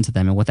to listen to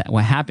them. And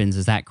what happens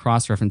is that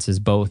cross-references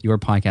both your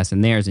podcast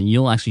and theirs, and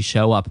you'll actually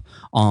show up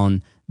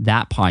on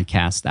that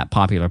podcast, that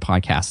popular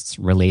podcast's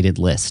related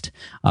list.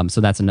 So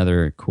that's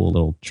another cool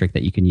little trick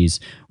that you can use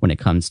when it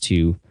comes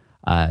to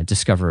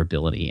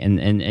discoverability. And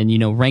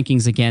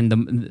rankings, again,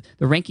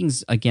 the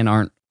rankings, again,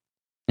 aren't,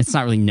 it's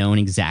not really known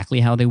exactly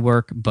how they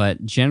work,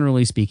 but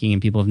generally speaking,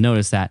 and people have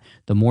noticed that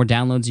the more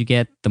downloads you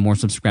get, the more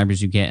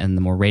subscribers you get, and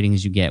the more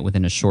ratings you get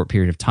within a short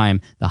period of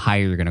time, the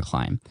higher you're going to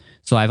climb.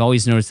 So I've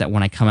always noticed that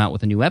when I come out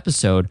with a new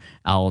episode,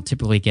 I'll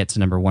typically get to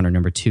number 1 or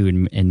number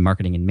 2 in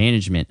marketing and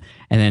management.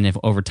 And then if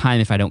over time,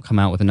 if I don't come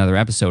out with another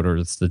episode or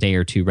it's the day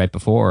or two right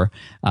before,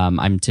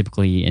 I'm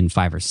typically in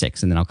 5 or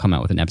 6, and then I'll come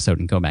out with an episode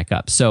and go back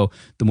up. So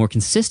the more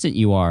consistent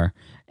you are,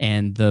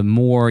 and the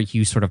more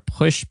you sort of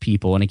push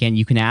people, and again,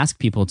 you can ask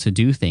people to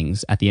do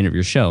things at the end of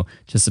your show,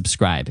 to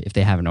subscribe if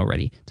they haven't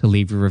already, to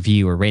leave a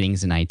review or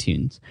ratings in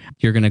iTunes.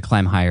 You're going to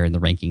climb higher in the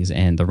rankings,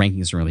 and the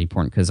rankings are really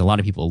important because a lot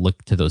of people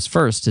look to those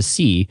first to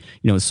see,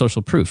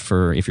 social proof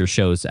for if your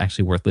show is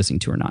actually worth listening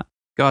to or not.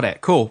 Got it.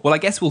 Cool. Well, I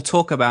guess we'll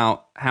talk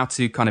about how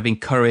to kind of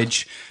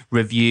encourage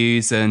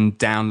reviews and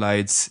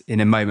downloads in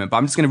a moment, but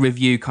I'm just going to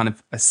review kind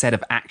of a set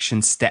of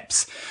action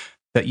steps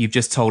that you've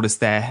just told us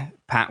there,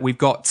 Pat. We've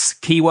got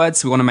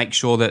keywords. We want to make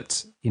sure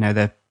that,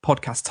 the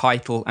podcast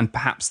title and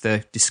perhaps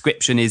the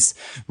description is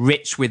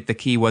rich with the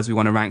keywords we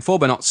want to rank for,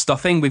 but not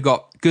stuffing. We've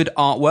got good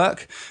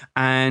artwork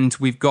and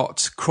we've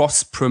got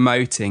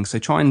cross-promoting. So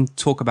try and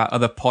talk about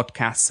other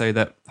podcasts so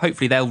that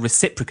hopefully they'll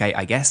reciprocate,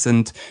 I guess,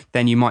 and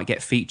then you might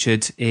get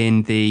featured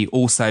in the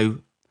also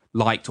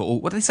liked,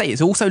 or what do they say?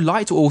 It's also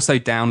liked or also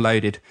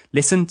downloaded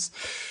listens?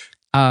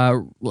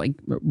 Like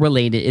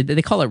related,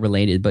 they call it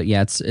related, but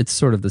yeah, it's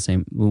sort of the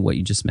same what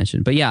you just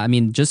mentioned. But yeah, I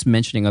mean, just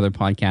mentioning other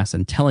podcasts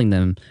and telling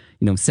them,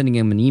 sending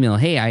them an email,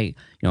 hey, I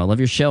love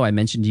your show, I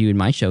mentioned you in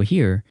my show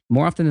here.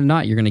 More often than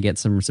not, you're going to get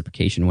some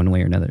reciprocation one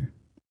way or another.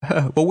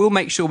 Well, we'll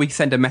make sure we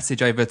send a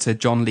message over to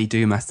John Lee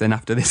Dumas then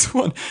after this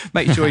one.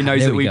 Make sure he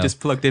knows that we've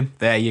just plugged him.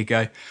 There you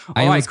go.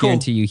 I almost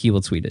guarantee you he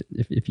will tweet it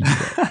if you do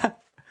that.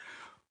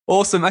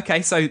 Awesome.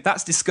 Okay, so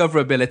that's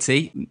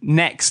discoverability.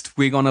 Next,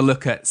 we're going to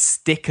look at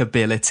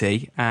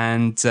stickability,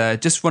 and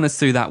just run us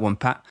through that one,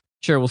 Pat.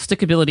 Sure. Well,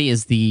 stickability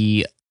is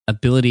the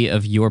ability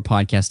of your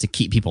podcast to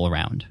keep people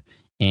around.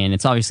 And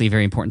it's obviously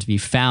very important to be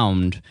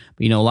found.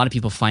 But, a lot of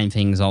people find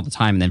things all the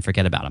time and then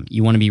forget about them.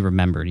 You want to be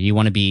remembered. You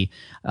want to be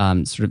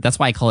that's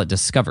why I call it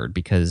discovered,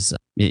 because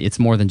it's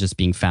more than just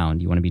being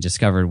found. You want to be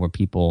discovered where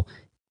people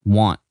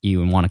want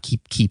you and want to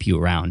keep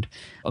you around.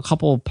 A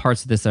couple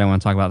parts of this that I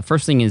want to talk about. The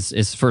first thing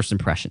is first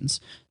impressions.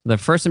 The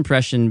first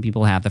impression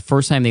people have, the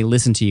first time they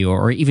listen to you,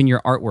 or even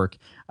your artwork,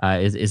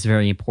 is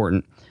very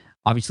important.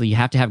 Obviously, you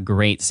have to have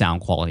great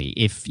sound quality.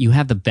 If you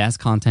have the best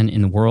content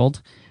in the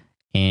world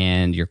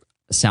and your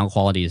sound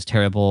quality is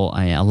terrible,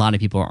 a lot of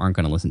people aren't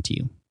going to listen to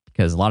you,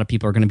 because a lot of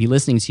people are going to be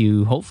listening to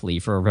you, hopefully,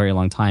 for a very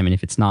long time. And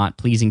if it's not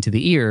pleasing to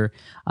the ear,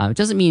 it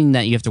doesn't mean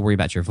that you have to worry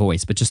about your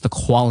voice, but just the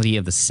quality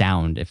of the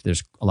sound. If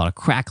there's a lot of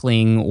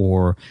crackling,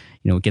 or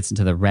it gets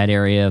into the red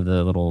area of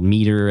the little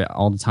meter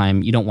all the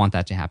time, you don't want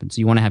that to happen. So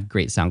you want to have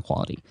great sound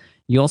quality.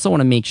 You also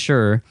want to make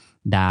sure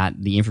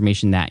that the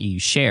information that you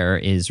share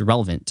is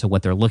relevant to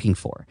what they're looking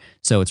for.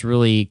 So it's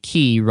really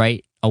key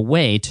right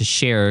away to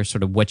share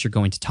sort of what you're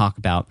going to talk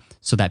about,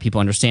 so that people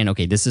understand,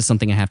 okay, this is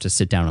something I have to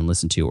sit down and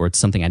listen to, or it's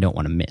something I don't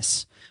want to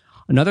miss.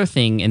 Another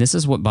thing, and this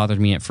is what bothered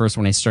me at first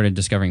when I started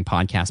discovering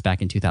podcasts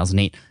back in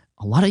 2008,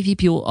 a lot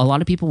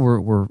of people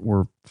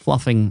were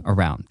fluffing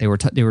around. They were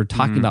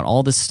talking about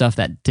all this stuff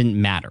that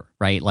didn't matter,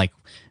 right? Like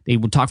they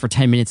would talk for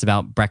 10 minutes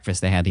about breakfast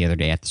they had the other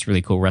day at this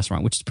really cool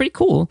restaurant, which is pretty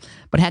cool,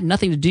 but had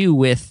nothing to do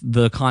with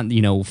the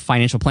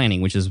financial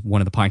planning, which is one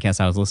of the podcasts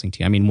I was listening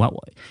to. I mean,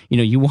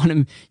 you want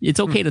to,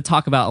 it's okay to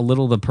talk about a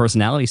little of the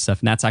personality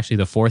stuff, and that's actually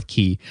the fourth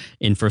key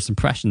in first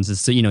impressions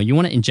is, so you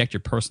want to inject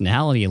your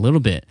personality a little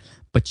bit,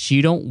 but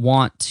you don't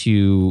want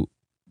to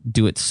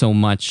do it so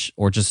much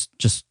or just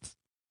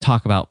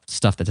talk about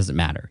stuff that doesn't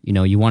matter.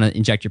 You want to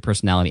inject your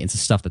personality into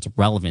stuff that's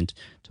relevant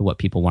to what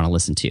people want to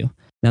listen to.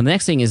 Now, the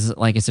next thing is,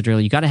 like I said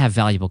earlier, you got to have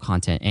valuable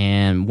content.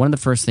 And one of the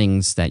first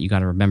things that you got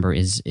to remember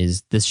is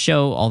this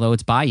show, although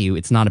it's by you,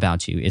 it's not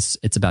about you. It's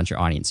about your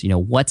audience.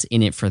 What's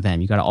in it for them.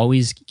 You got to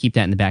always keep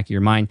that in the back of your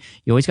mind.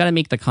 You always got to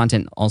make the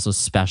content also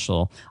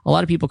special. A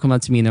lot of people come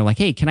up to me and they're like,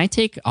 hey, can I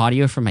take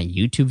audio from my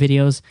YouTube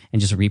videos and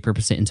just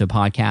repurpose it into a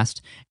podcast?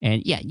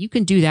 And yeah, you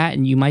can do that,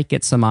 and you might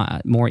get some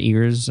more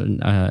ears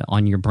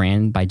on your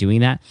brand by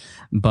doing that.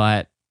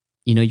 But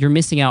you're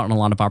missing out on a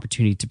lot of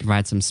opportunity to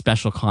provide some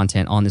special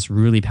content on this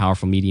really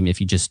powerful medium if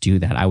you just do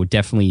that. I would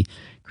definitely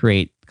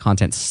create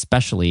content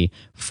specially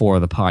for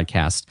the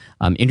podcast.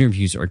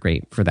 Interviews are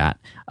great for that.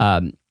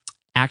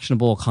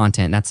 Actionable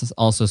content, that's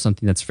also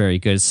something that's very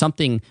good.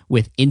 Something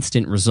with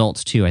instant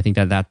results too. I think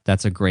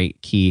that's a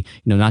great key.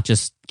 Not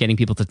just getting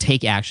people to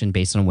take action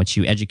based on what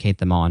you educate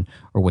them on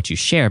or what you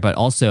share, but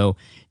also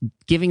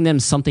giving them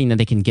something that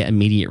they can get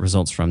immediate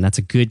results from. That's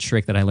a good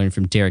trick that I learned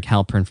from Derek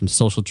Halpern from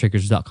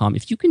socialtriggers.com.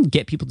 If you can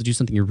get people to do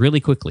something really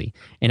quickly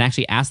and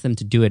actually ask them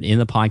to do it in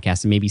the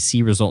podcast and maybe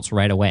see results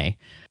right away,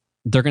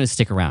 they're going to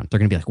stick around. They're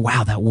going to be like,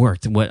 wow, that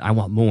worked. I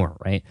want more,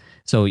 right?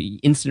 So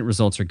instant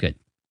results are good.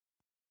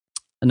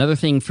 Another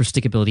thing for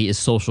stickability is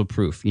social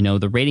proof.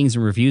 The ratings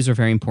and reviews are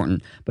very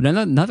important. But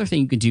another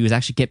thing you can do is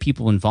actually get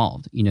people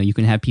involved. You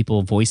can have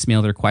people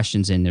voicemail their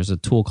questions in. There's a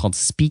tool called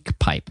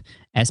SpeakPipe,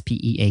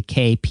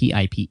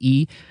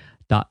 SpeakPipe.com,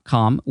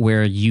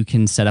 where you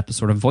can set up a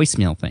sort of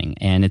voicemail thing,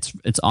 and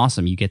it's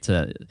awesome. You get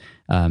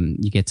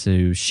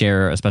to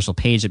share a special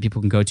page that people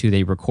can go to.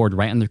 They record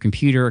right on their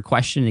computer a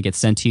question, it gets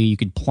sent to you. You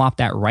could plop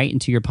that right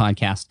into your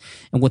podcast,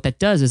 and what that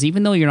does is,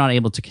 even though you're not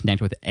able to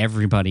connect with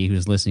everybody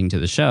who's listening to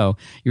the show,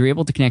 you're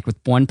able to connect with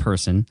one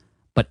person.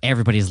 But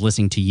everybody's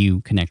listening to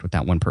you connect with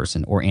that one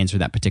person or answer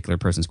that particular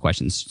person's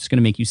questions. It's going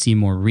to make you seem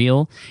more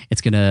real.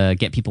 It's going to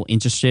get people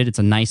interested. It's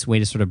a nice way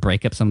to sort of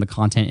break up some of the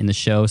content in the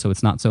show so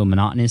it's not so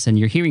monotonous. And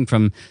you're hearing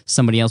from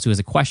somebody else who has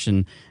a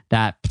question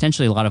that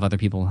potentially a lot of other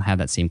people have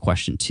that same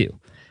question too.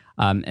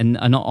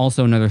 And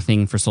also another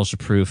thing for social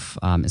proof,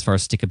 as far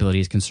as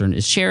stickability is concerned,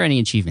 is share any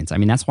achievements. I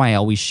mean, that's why I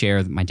always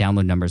share my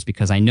download numbers,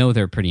 because I know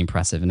they're pretty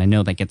impressive, and I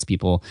know that gets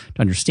people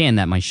to understand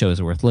that my shows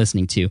are worth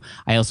listening to.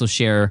 I also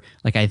share,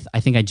 like, I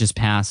think I just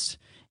passed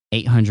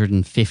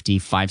 850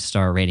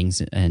 5-star ratings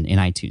in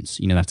iTunes.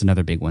 That's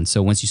another big one.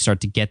 So once you start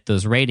to get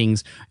those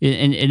ratings,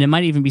 and it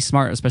might even be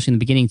smart, especially in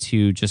the beginning,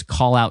 to just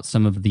call out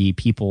some of the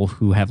people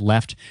who have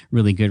left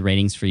really good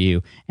ratings for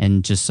you,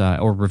 and just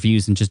or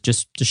reviews, and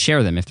just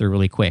share them if they're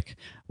really quick.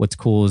 What's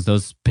cool is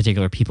those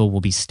particular people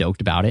will be stoked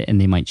about it, and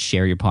they might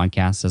share your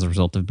podcast as a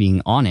result of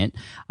being on it.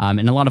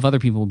 And a lot of other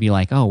people will be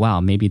like, oh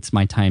wow, maybe it's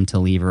my time to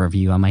leave a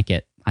review. I might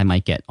get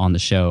on the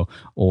show,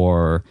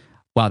 or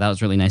wow, that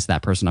was really nice of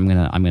that person. I'm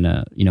gonna,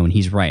 and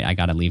he's right, I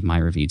gotta leave my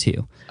review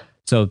too.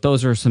 So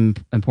those are some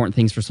important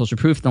things for social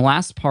proof. The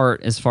last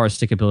part, as far as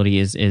stickability,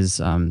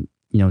 is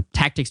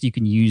tactics you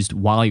can use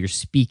while you're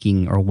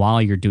speaking or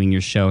while you're doing your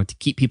show to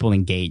keep people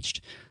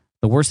engaged.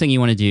 The worst thing you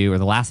want to do, or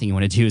the last thing you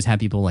want to do, is have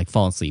people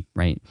fall asleep,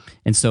 right?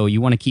 And so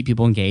you want to keep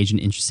people engaged and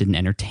interested and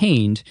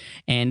entertained.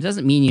 And it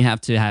doesn't mean you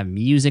have to have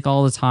music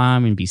all the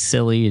time and be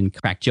silly and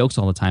crack jokes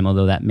all the time,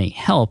 although that may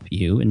help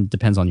you, and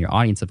depends on your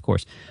audience, of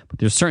course. But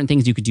there's certain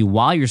things you could do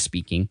while you're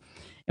speaking.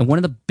 And one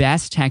of the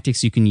best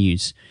tactics you can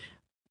use,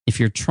 if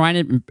you're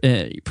trying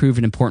to prove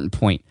an important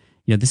point,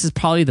 this is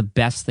probably the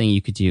best thing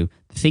you could do.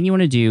 The thing you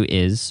want to do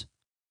is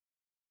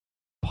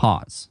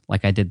pause,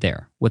 like I did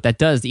there. What that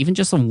does, even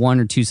just a 1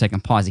 or 2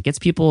 second pause, it gets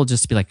people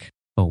just to be like,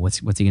 oh, what's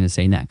he going to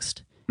say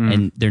next?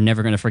 And they're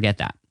never going to forget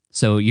that.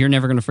 So you're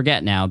never going to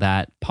forget now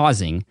that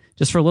pausing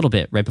just for a little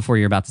bit right before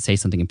you're about to say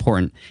something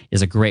important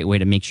is a great way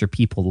to make sure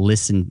people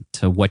listen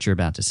to what you're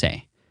about to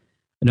say.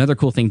 Another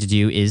cool thing to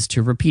do is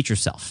to repeat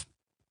yourself.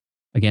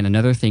 Again,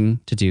 another thing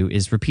to do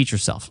is repeat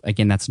yourself.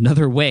 Again, that's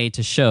another way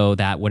to show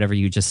that whatever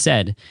you just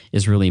said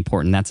is really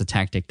important. That's a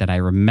tactic that I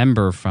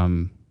remember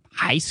from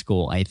high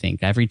school, I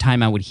think. Every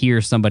time I would hear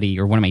somebody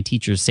or one of my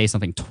teachers say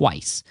something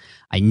twice,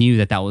 I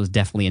knew that was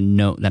definitely a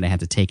note that I had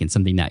to take, and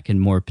something that can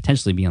more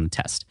potentially be on the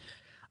test.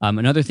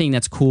 Another thing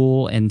that's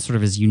cool and sort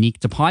of is unique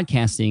to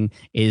podcasting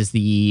is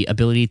the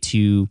ability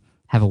to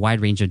have a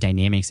wide range of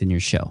dynamics in your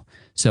show.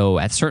 So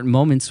at certain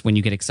moments when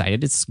you get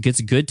excited, it's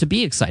good to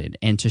be excited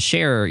and to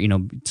share,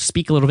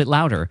 speak a little bit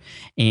louder.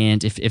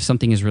 And if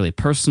something is really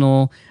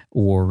personal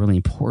or really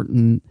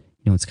important,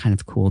 it's kind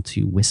of cool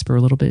to whisper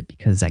a little bit,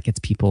 because that gets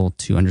people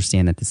to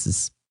understand that this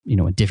is,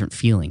 a different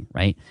feeling,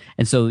 right?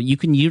 And so you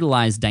can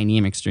utilize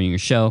dynamics during your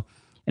show,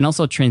 and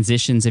also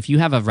transitions. If you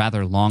have a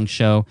rather long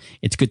show,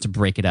 it's good to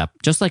break it up,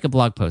 just like a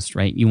blog post,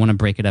 right? You want to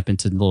break it up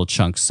into little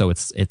chunks so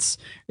it's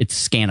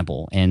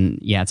scannable, and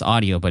yeah, it's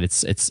audio, but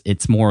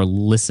it's more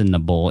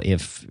listenable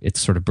if it's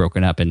sort of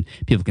broken up and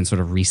people can sort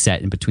of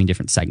reset in between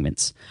different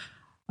segments.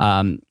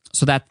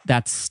 So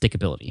that's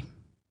stickability.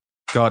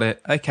 Got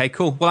it. Okay,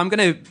 cool. Well, I'm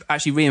going to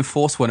actually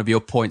reinforce one of your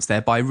points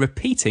there by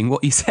repeating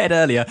what you said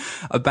earlier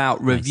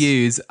about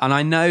reviews. And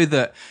I know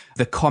that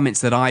the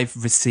comments that I've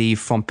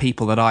received from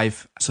people that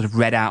I've sort of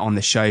read out on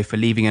the show for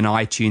leaving an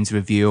iTunes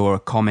review or a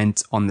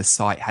comment on the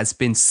site has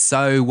been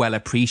so well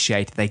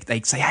appreciated.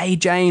 They say, "Hey,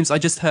 James, I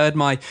just heard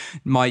my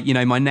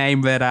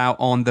name read out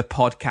on the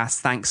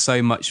podcast. Thanks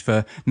so much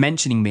for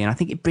mentioning me." And I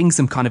think it brings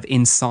them kind of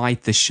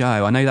inside the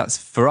show. I know that's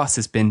for us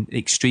has been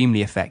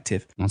extremely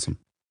effective. Awesome.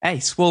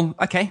 Ace. Well,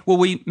 okay. Well,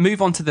 we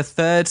move on to the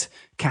third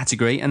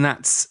category, and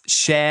that's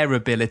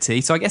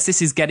shareability. So I guess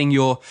this is getting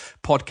your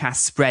podcast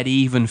spread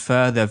even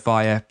further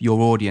via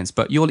your audience,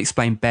 but you'll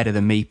explain better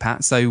than me,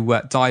 Pat. So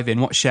dive in.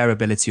 What's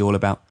shareability all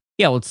about?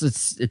 Yeah, well,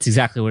 it's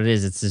exactly what it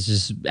is. It's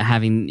just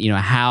having,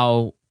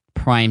 how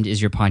primed is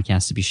your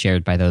podcast to be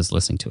shared by those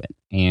listening to it.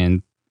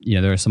 And,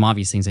 there are some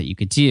obvious things that you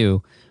could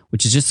do,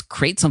 which is just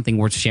create something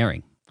worth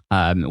sharing.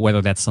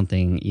 Whether that's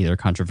something either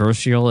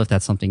controversial, if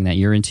that's something that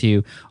you're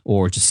into,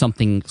 or just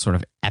something sort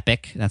of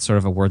epic. That's sort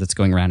of a word that's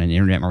going around in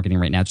internet marketing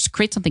right now. Just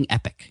create something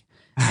epic.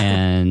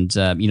 And,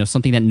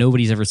 something that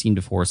nobody's ever seen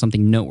before,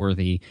 something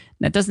noteworthy.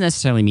 That doesn't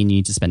necessarily mean you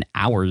need to spend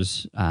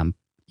hours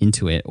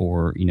into it,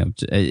 or,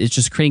 it's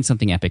just creating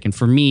something epic. And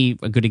for me,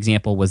 a good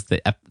example was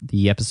the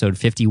episode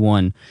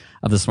 51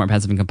 of the Smart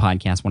Passive Income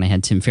podcast when I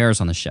had Tim Ferriss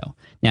on the show.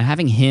 Now,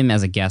 having him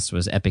as a guest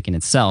was epic in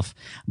itself,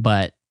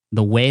 but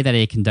the way that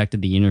I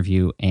conducted the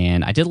interview,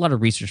 and I did a lot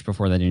of research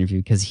before that interview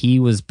because he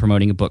was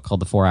promoting a book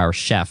called The 4-Hour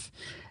Chef,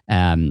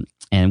 and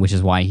which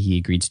is why he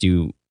agreed to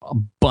do a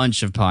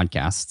bunch of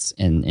podcasts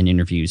and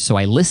interviews. So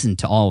I listened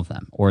to all of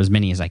them, or as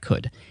many as I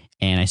could,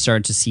 and I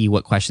started to see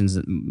what questions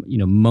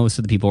most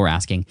of the people were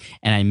asking,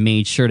 and I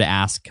made sure to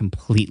ask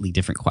completely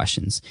different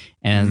questions.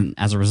 And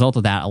as a result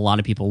of that, a lot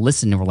of people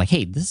listened and were like,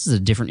 "Hey, this is a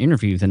different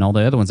interview than all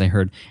the other ones I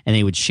heard," and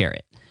they would share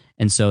it.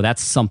 And so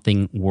that's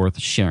something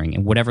worth sharing.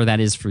 And whatever that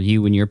is for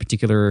you in your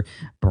particular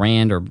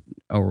brand or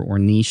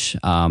niche,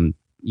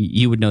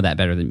 you would know that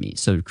better than me.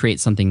 So create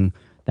something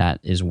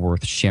that is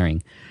worth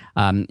sharing.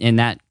 And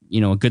that,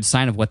 a good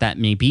sign of what that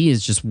may be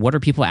is just what are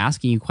people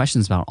asking you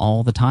questions about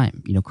all the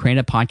time? Create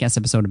a podcast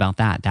episode about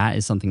that. That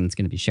is something that's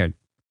going to be shared.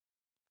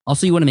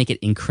 Also, you want to make it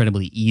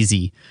incredibly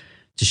easy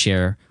to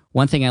share.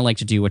 One thing I like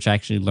to do, which I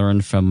actually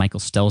learned from Michael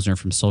Stelzner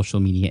from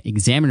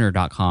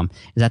socialmediaexaminer.com,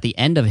 is at the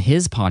end of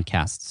his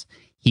podcasts,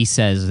 he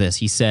says this.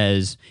 He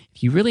says,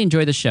 if you really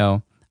enjoy the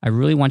show, I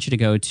really want you to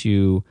go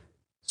to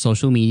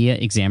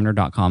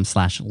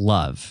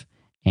socialmediaexaminer.com/love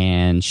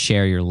and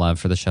share your love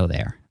for the show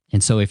there.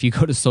 And so if you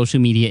go to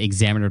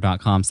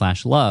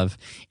socialmediaexaminer.com/love,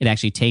 it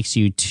actually takes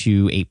you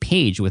to a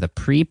page with a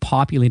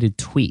pre-populated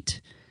tweet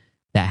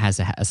that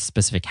has a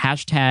specific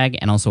hashtag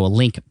and also a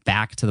link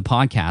back to the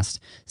podcast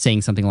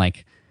saying something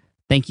like,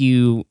 "Thank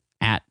you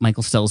at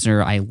Michael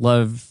Stelzner. I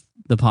love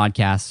the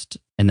podcast,"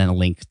 and then a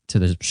link to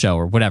the show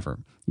or whatever.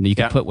 You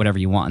can put whatever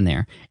you want in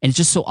there. And it's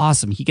just so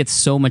awesome. He gets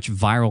so much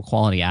viral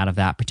quality out of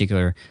that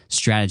particular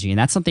strategy. And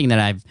that's something that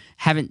I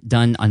haven't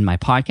done on my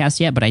podcast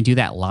yet, but I do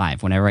that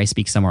live. Whenever I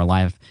speak somewhere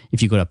live,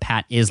 if you go to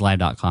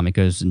patislive.com, it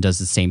goes and does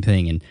the same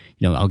thing. And,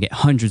 I'll get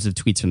hundreds of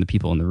tweets from the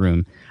people in the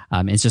room.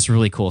 It's just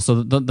really cool.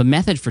 So the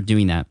method for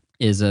doing that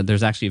is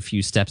there's actually a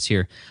few steps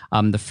here.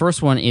 The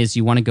first one is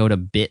you want to go to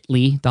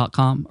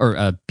bit.ly.com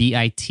or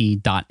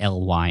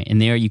bit.ly.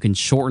 And there you can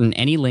shorten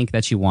any link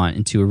that you want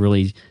into a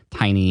really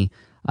tiny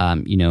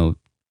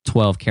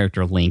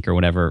 12-character link or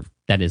whatever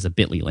that is, a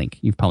bit.ly link.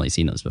 You've probably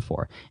seen those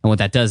before. And what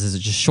that does is it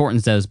just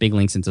shortens those big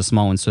links into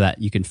small ones so that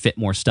you can fit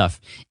more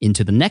stuff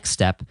into the next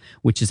step,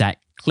 which is at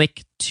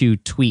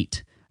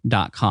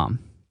click2tweet.com.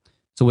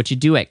 So what you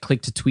do at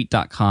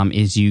click2tweet.com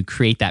is you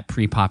create that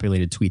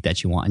pre-populated tweet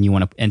that you want, and you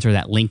want to enter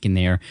that link in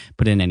there,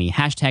 put in any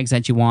hashtags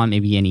that you want,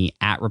 maybe any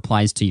 @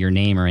 replies to your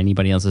name or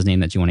anybody else's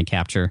name that you want to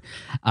capture.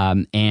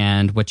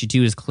 And what you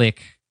do is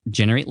click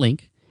generate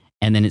link,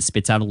 and then it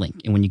spits out a link.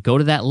 And when you go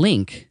to that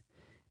link,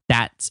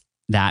 that's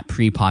that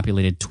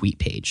pre-populated tweet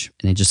page.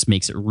 And it just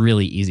makes it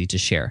really easy to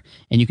share.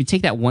 And you can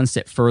take that one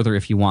step further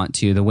if you want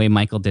to. The way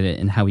Michael did it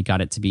and how he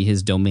got it to be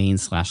his domain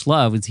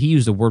 /love is he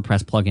used a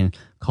WordPress plugin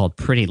called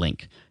Pretty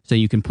Link. So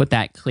you can put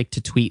that click to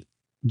tweet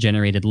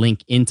generated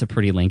link into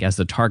Pretty Link as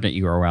the target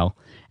URL.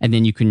 And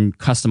then you can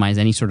customize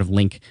any sort of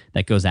link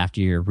that goes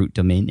after your root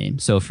domain name.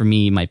 So for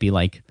me, it might be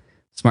like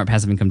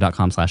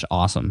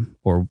smartpassiveincome.com/awesome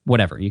or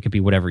whatever. You could be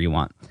whatever you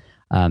want.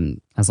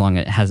 As long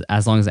as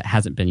it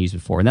hasn't been used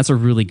before. And that's a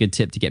really good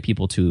tip to get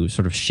people to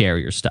sort of share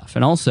your stuff.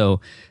 And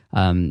also,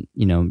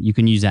 you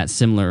can use that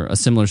a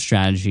similar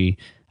strategy,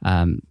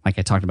 like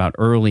I talked about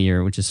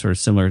earlier, which is sort of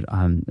similar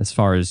as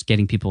far as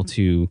getting people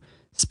to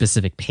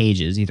specific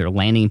pages, either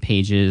landing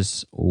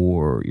pages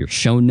or your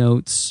show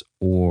notes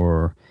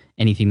or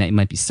anything that you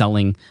might be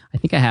selling. I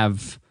think I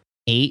have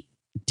 8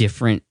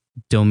 different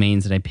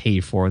domains that I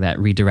paid for that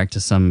redirect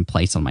to some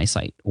place on my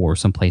site or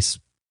some place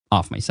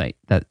off my site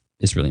that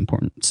is really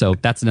important. So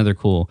that's another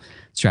cool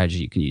strategy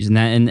you can use.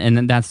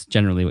 And that's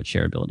generally what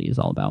shareability is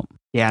all about.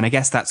 Yeah, and I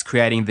guess that's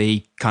creating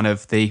the kind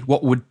of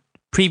what would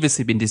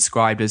previously been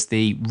described as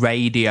the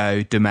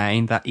radio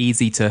domain, that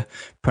easy to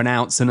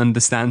pronounce and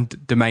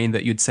understand domain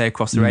that you'd say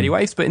across the radio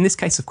waves. But in this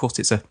case, of course,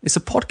 it's a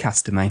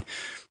podcast domain.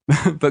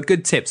 But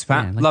good tips,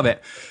 Pat. Love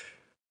it.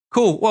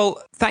 Cool.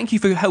 Well, thank you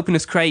for helping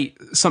us create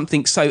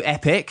something so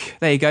epic.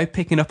 There you go,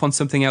 picking up on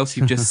something else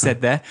you've just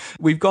said there.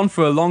 We've gone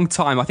for a long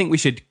time. I think we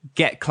should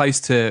get close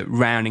to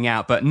rounding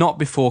out, but not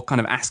before kind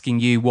of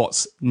asking you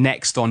what's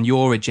next on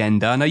your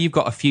agenda. I know you've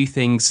got a few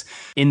things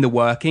in the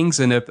workings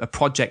and a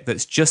project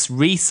that's just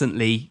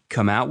recently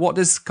come out. What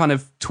does kind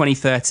of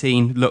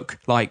 2013 look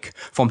like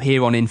from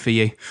here on in for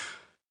you?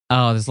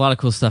 Oh, there's a lot of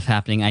cool stuff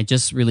happening. I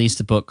just released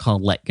a book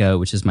called Let Go,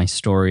 which is my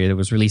story. It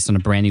was released on a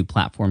brand new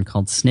platform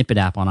called Snippet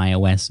app on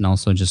iOS, and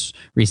also just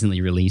recently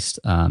released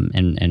and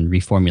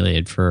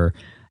reformulated for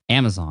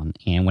Amazon.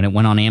 And when it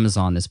went on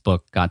Amazon, this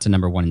book got to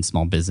number 1 in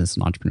small business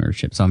and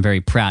entrepreneurship. So I'm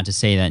very proud to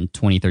say that in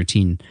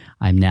 2013,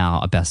 I'm now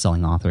a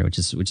best-selling author, which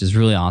is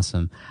really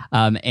awesome.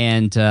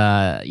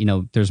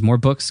 There's more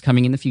books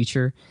coming in the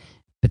future.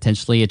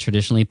 Potentially a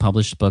traditionally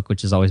published book,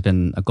 which has always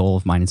been a goal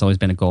of mine. It's always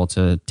been a goal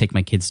to take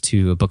my kids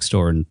to a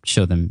bookstore and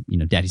show them,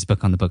 Daddy's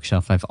book on the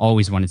bookshelf. I've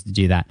always wanted to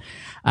do that.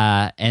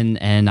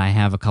 And I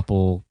have a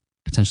couple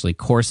potentially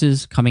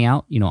courses coming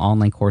out,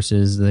 online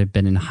courses that have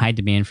been in high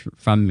demand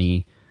from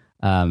me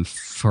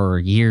for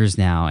years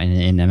now.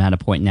 And I'm at a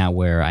point now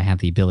where I have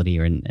the ability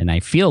and I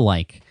feel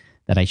like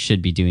that I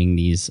should be doing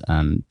these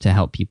to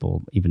help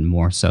people even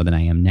more so than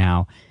I am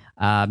now.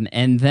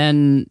 And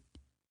then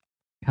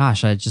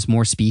just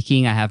more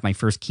speaking. I have my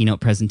first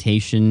keynote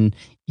presentation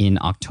in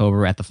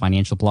October at the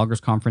Financial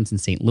Bloggers Conference in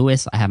St.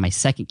 Louis. I have my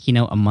second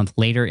keynote a month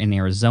later in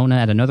Arizona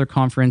at another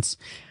conference.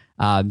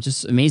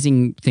 Just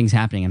amazing things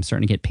happening. I'm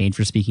starting to get paid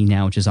for speaking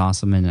now, which is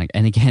awesome.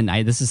 And again,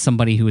 this is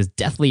somebody who is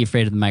deathly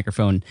afraid of the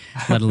microphone,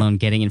 let alone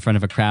getting in front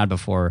of a crowd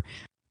before.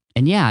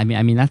 And yeah, I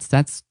mean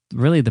that's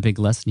really the big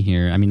lesson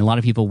here. I mean, a lot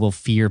of people will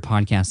fear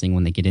podcasting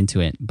when they get into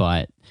it,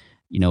 but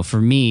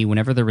for me,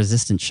 whenever the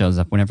resistance shows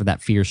up, whenever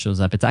that fear shows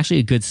up, it's actually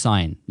a good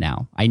sign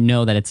now. I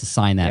know that it's a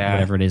sign that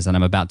whatever it is that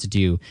I'm about to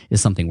do is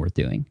something worth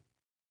doing.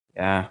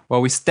 Yeah.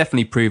 Well, we've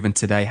definitely proven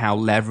today how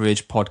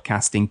leveraged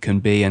podcasting can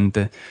be and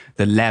the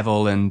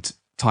level and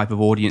type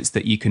of audience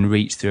that you can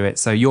reach through it.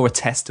 So you're a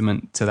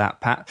testament to that,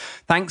 Pat.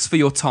 Thanks for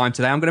your time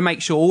today. I'm going to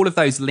make sure all of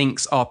those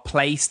links are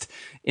placed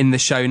in the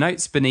show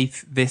notes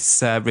beneath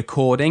this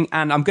recording.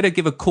 And I'm going to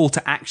give a call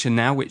to action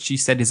now, which you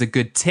said is a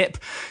good tip.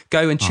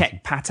 Go and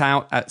check Pat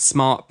out at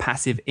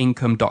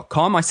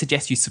smartpassiveincome.com. I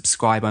suggest you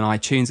subscribe on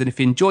iTunes. And if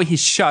you enjoy his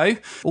show,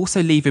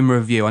 also leave him a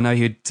review. I know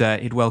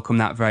he'd welcome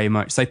that very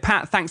much. So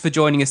Pat, thanks for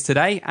joining us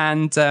today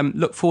and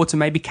look forward to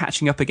maybe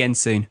catching up again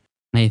soon.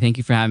 Hey, thank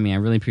you for having me. I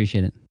really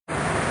appreciate it.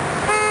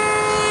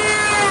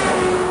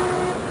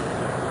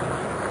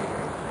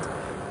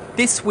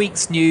 This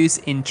week's news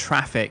in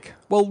traffic.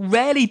 Well,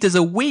 rarely does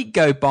a week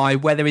go by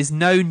where there is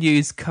no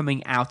news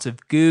coming out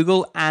of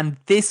Google, and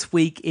this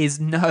week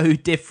is no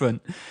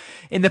different.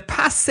 In the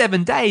past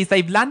 7 days,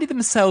 they've landed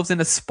themselves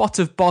in a spot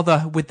of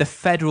bother with the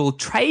Federal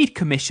Trade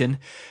Commission,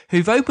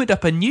 who've opened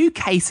up a new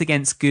case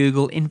against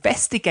Google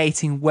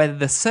investigating whether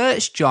the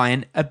search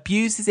giant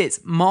abuses its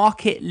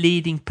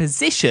market-leading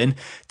position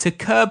to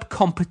curb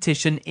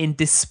competition in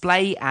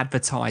display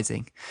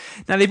advertising.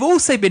 Now, they've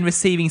also been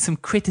receiving some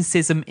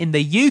criticism in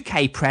the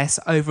UK press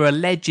over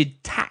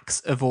alleged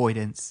tax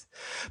avoidance.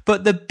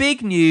 But the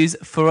big news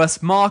for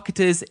us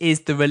marketers is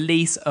the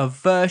release of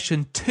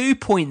version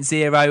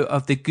 2.0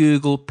 of the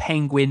Google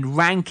Penguin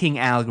ranking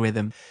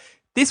algorithm.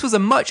 This was a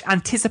much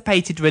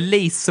anticipated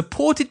release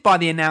supported by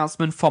the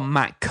announcement from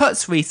Matt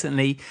Cutts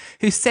recently,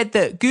 who said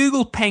that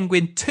Google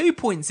Penguin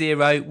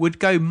 2.0 would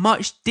go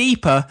much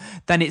deeper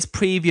than its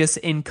previous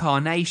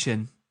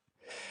incarnation.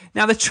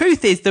 Now, the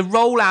truth is the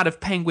rollout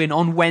of Penguin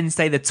on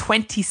Wednesday, the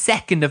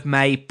 22nd of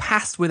May,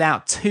 passed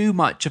without too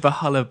much of a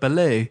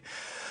hullabaloo.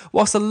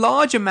 Whilst a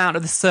large amount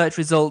of the search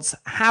results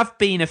have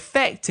been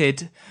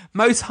affected,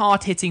 most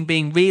hard-hitting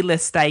being real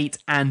estate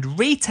and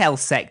retail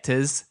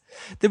sectors,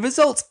 the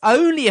results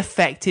only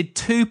affected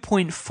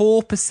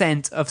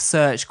 2.4% of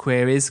search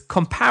queries,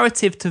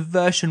 comparative to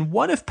version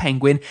 1 of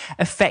Penguin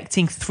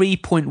affecting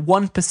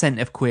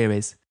 3.1% of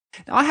queries.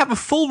 Now, I have a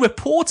full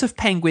report of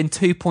Penguin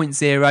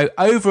 2.0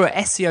 over at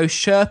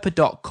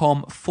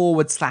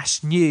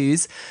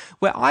SEOsherpa.com/news,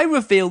 where I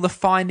reveal the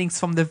findings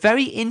from the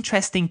very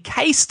interesting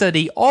case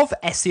study of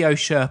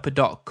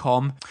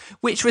SEOsherpa.com,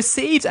 which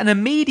received an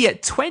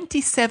immediate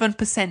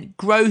 27%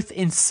 growth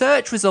in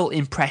search result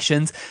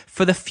impressions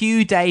for the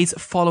few days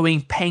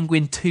following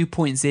Penguin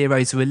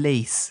 2.0's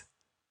release.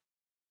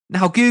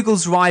 Now,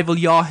 Google's rival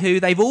Yahoo,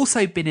 they've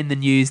also been in the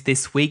news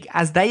this week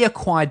as they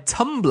acquired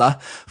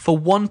Tumblr for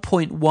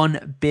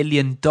 $1.1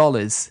 billion.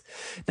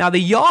 Now, the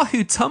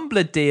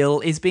Yahoo-Tumblr deal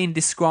is being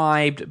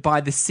described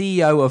by the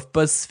CEO of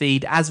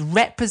BuzzFeed as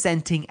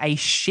representing a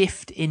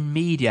shift in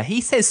media. He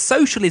says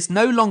social is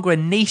no longer a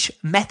niche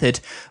method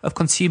of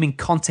consuming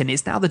content.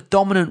 It's now the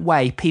dominant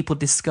way people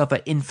discover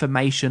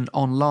information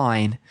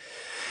online.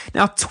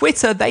 Now,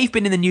 Twitter, they've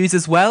been in the news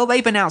as well.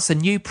 They've announced a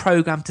new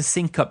program to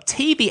sync up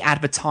TV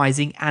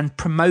advertising and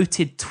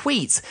promoted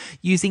tweets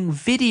using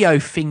video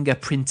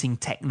fingerprinting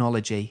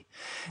technology.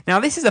 Now,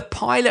 this is a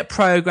pilot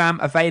program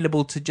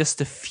available to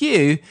just a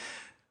few,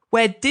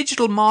 where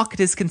digital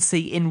marketers can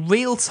see in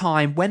real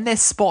time when their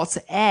spots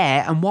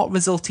air and what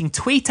resulting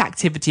tweet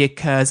activity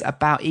occurs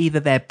about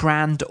either their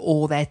brand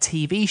or their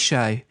TV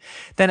show.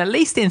 Then, at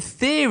least in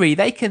theory,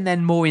 they can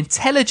then more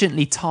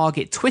intelligently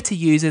target Twitter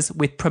users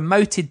with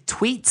promoted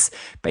tweets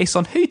based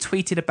on who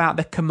tweeted about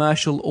the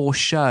commercial or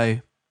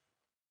show.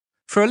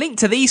 For a link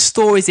to these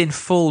stories in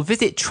full,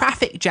 visit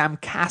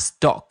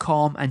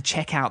trafficjamcast.com and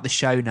check out the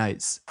show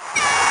notes.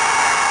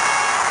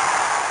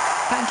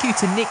 Thank you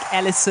to Nick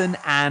Ellison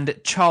and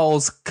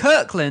Charles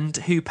Kirkland,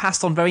 who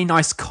passed on very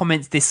nice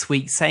comments this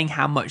week saying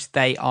how much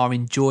they are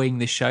enjoying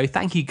the show.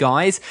 Thank you,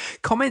 guys.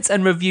 Comments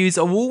and reviews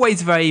are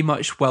always very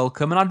much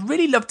welcome, and I'd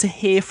really love to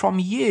hear from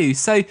you.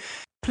 So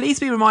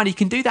please be reminded you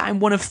can do that in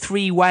one of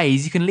three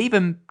ways. You can leave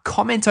a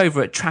comment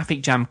over at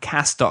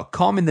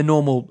trafficjamcast.com in the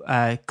normal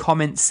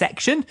comment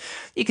section.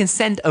 You can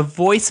send a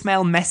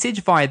voicemail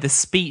message via the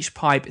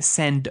SpeechPipe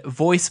send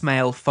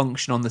voicemail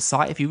function on the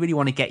site if you really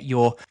want to get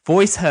your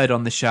voice heard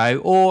on the show.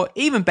 Or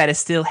even better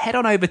still, head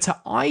on over to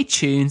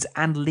iTunes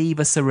and leave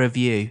us a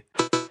review.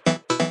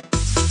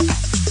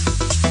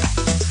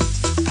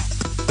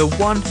 The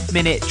 1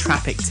 minute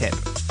traffic tip.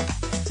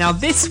 Now,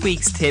 this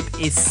week's tip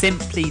is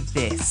simply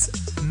this.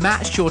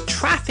 Match your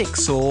traffic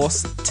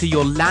source to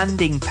your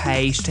landing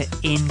page to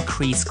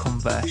increase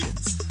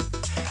conversions.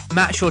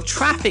 Match your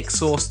traffic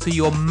source to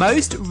your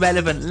most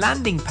relevant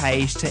landing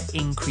page to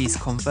increase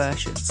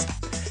conversions.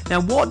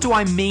 Now, what do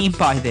I mean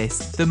by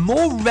this? The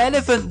more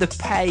relevant the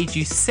page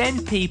you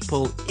send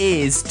people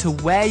is to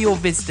where your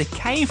visitor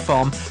came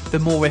from, the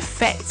more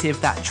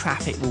effective that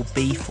traffic will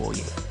be for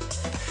you.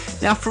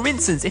 Now, for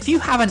instance, if you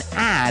have an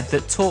ad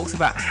that talks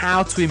about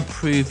how to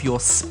improve your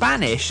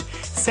Spanish,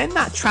 send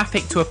that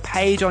traffic to a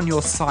page on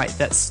your site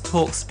that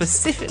talks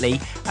specifically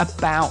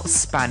about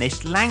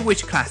Spanish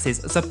language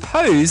classes, as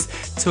opposed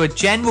to a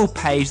general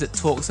page that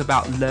talks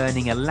about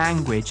learning a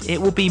language.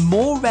 It will be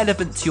more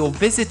relevant to your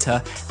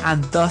visitor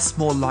and thus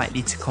more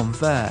likely to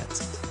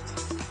convert.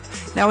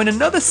 Now, in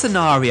another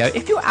scenario,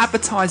 if you're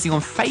advertising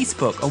on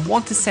Facebook and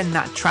want to send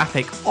that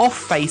traffic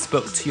off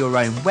Facebook to your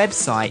own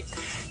website,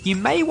 you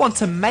may want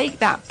to make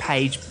that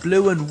page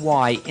blue and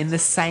white in the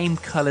same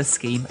colour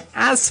scheme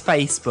as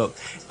Facebook,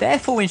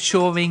 therefore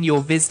ensuring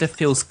your visitor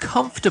feels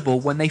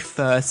comfortable when they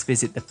first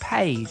visit the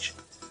page.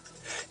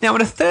 Now,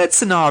 in a third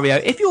scenario,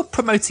 if you're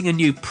promoting a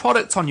new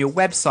product on your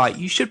website,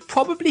 you should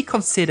probably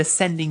consider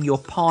sending your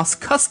past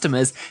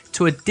customers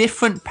to a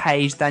different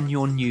page than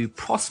your new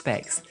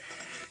prospects.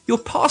 Your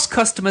past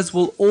customers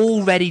will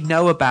already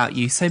know about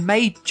you, so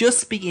may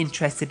just be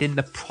interested in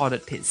the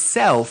product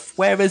itself,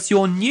 whereas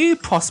your new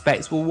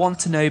prospects will want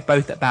to know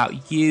both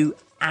about you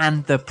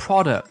and the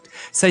product.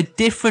 So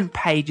different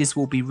pages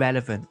will be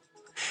relevant.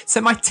 So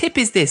my tip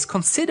is this: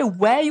 consider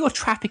where your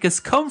traffic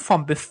has come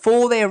from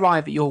before they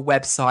arrive at your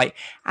website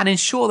and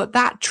ensure that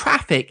that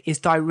traffic is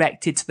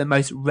directed to the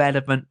most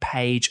relevant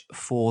page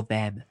for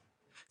them.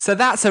 So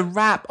that's a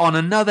wrap on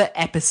another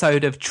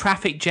episode of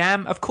Traffic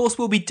Jam. Of course,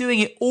 we'll be doing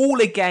it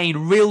all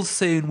again real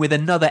soon with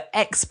another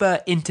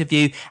expert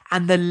interview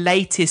and the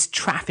latest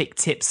traffic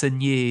tips and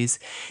news.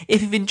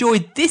 If you've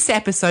enjoyed this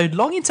episode,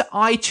 log into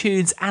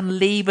iTunes and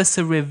leave us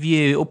a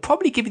review. It'll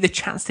probably give you the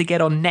chance to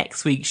get on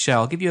next week's show.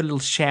 I'll give you a little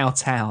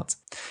shout out.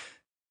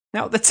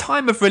 Now, at the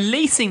time of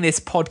releasing this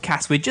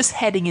podcast, we're just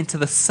heading into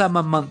the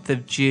summer month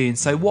of June.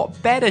 So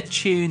what better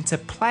tune to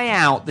play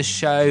out the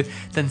show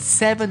than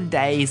 7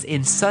 Days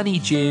in Sunny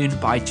June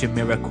by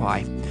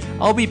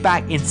Jamiroquai. I'll be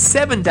back in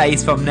 7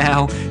 days from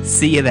now.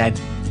 See you then.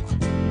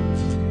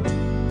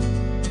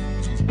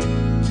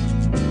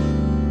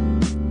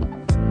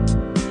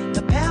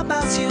 The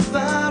pebbles you've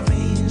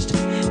arranged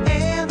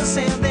and the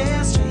sand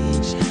they're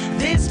strange.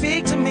 They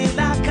speak to me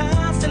like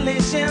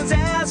constellations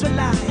as we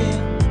lie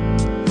here.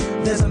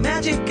 There's a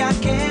magic I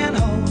can't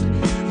hold.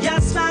 Your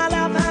smile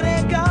of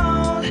honey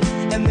gold,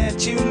 and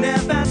that you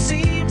never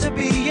seem to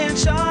be in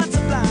short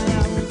supply.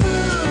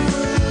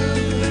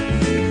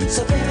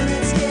 So baby,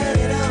 let's get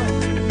it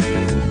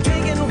on.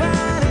 Drinking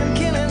wine and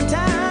killing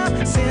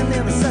time, sitting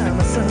in the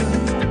summer sun.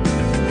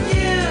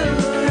 You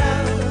know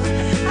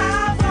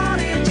I've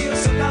wanted you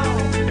so long.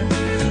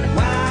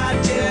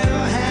 Why'd you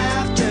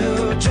have to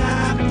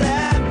drop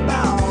that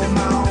bomb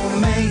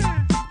on me?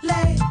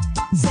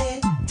 Lazy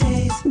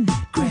days,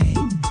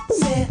 crazy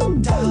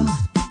dogs.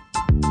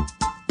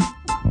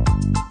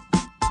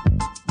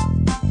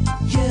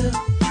 You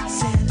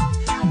said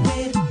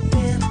we'd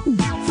been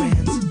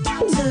friends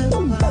too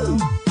long.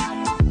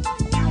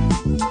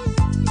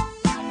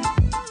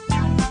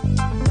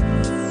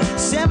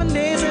 7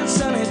 days in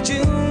sunny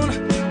June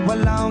were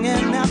long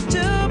enough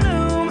to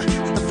bloom.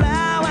 The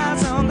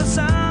flowers on the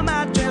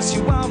summer dress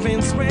you wore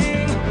in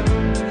spring.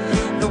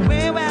 The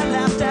way we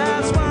left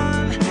as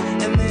one,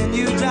 and then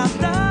you dropped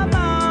the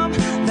bomb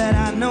that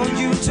I know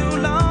you too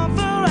long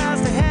for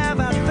us to have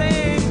a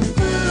thing.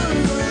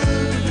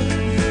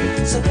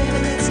 So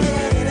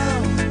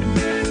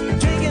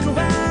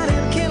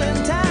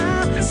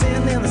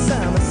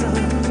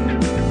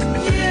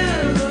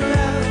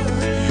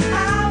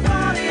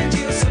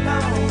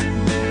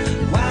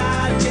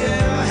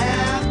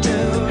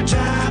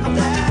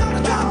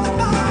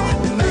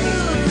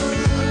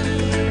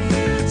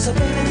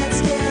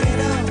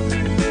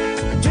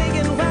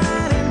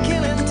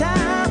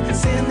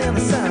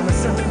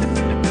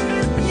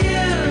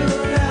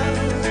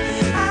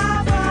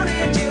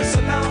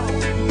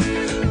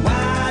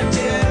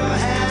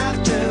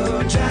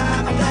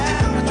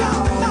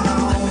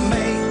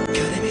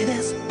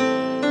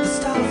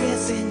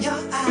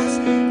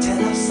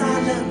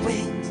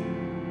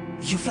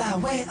you fly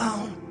away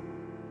on.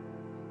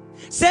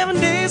 7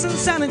 days in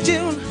sun and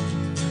June,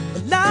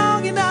 but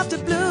long enough to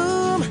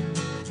bloom.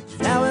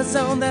 Flowers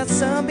on that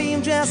sunbeam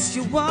dress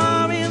you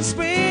wore in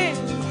spring.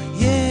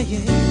 Yeah,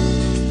 yeah,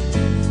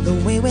 the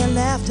way we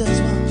left us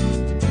one.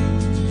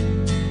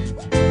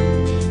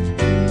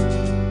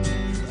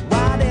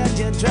 Why did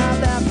you drop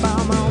that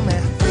bomb on me?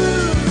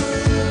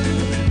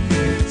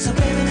 So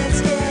baby,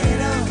 let's get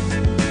it on.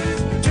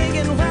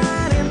 Drinking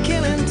wine and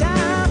killing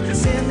time,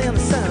 sitting in the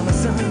summer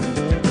sun.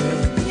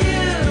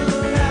 You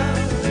know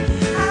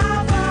I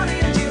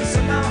wanted you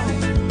so long.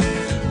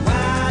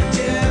 Why'd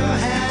you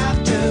have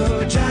to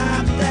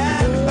drop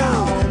that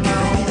bomb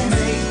on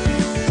me?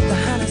 The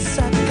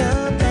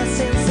honeysuckle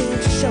blessing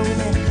seemed to show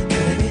me.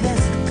 Could it be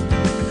this?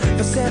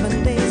 For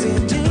 7 days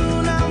in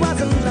June I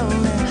wasn't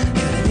lonely.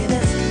 Could it be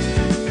this?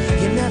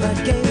 You never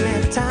gave me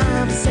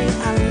time to say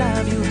I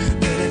love you.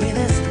 Could it be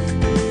this?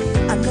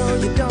 I know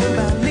you don't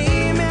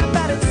believe me,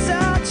 but it's so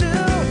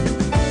true.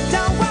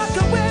 Don't walk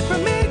away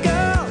from me,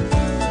 girl.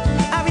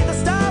 I read the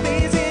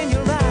stories in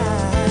your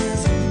eyes.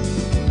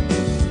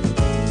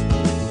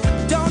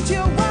 Don't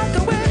you walk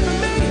away from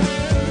me.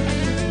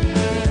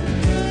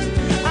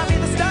 I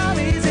read the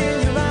stories in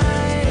your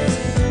eyes.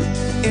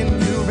 And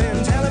you've been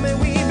telling me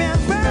we've been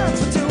friends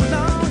for too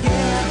long,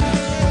 yeah.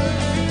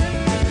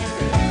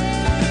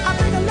 I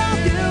think I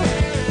love you.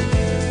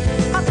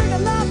 I think I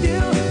love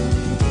you.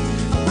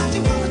 Why'd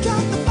you wanna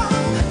drop the bomb?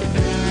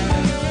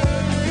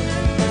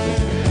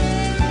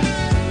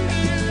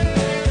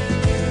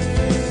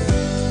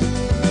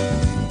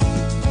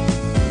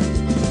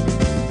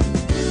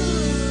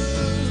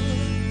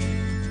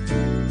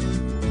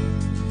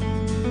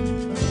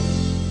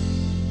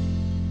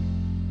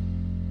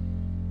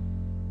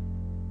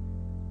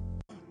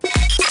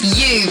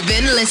 You've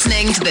been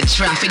listening to the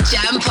Traffic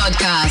Jam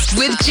Podcast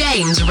with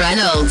James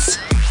Reynolds.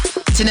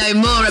 To know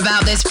more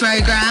about this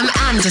program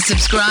and to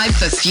subscribe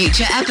for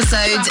future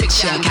episodes,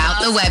 check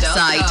out the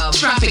website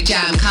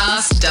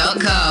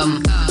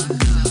trafficjamcast.com.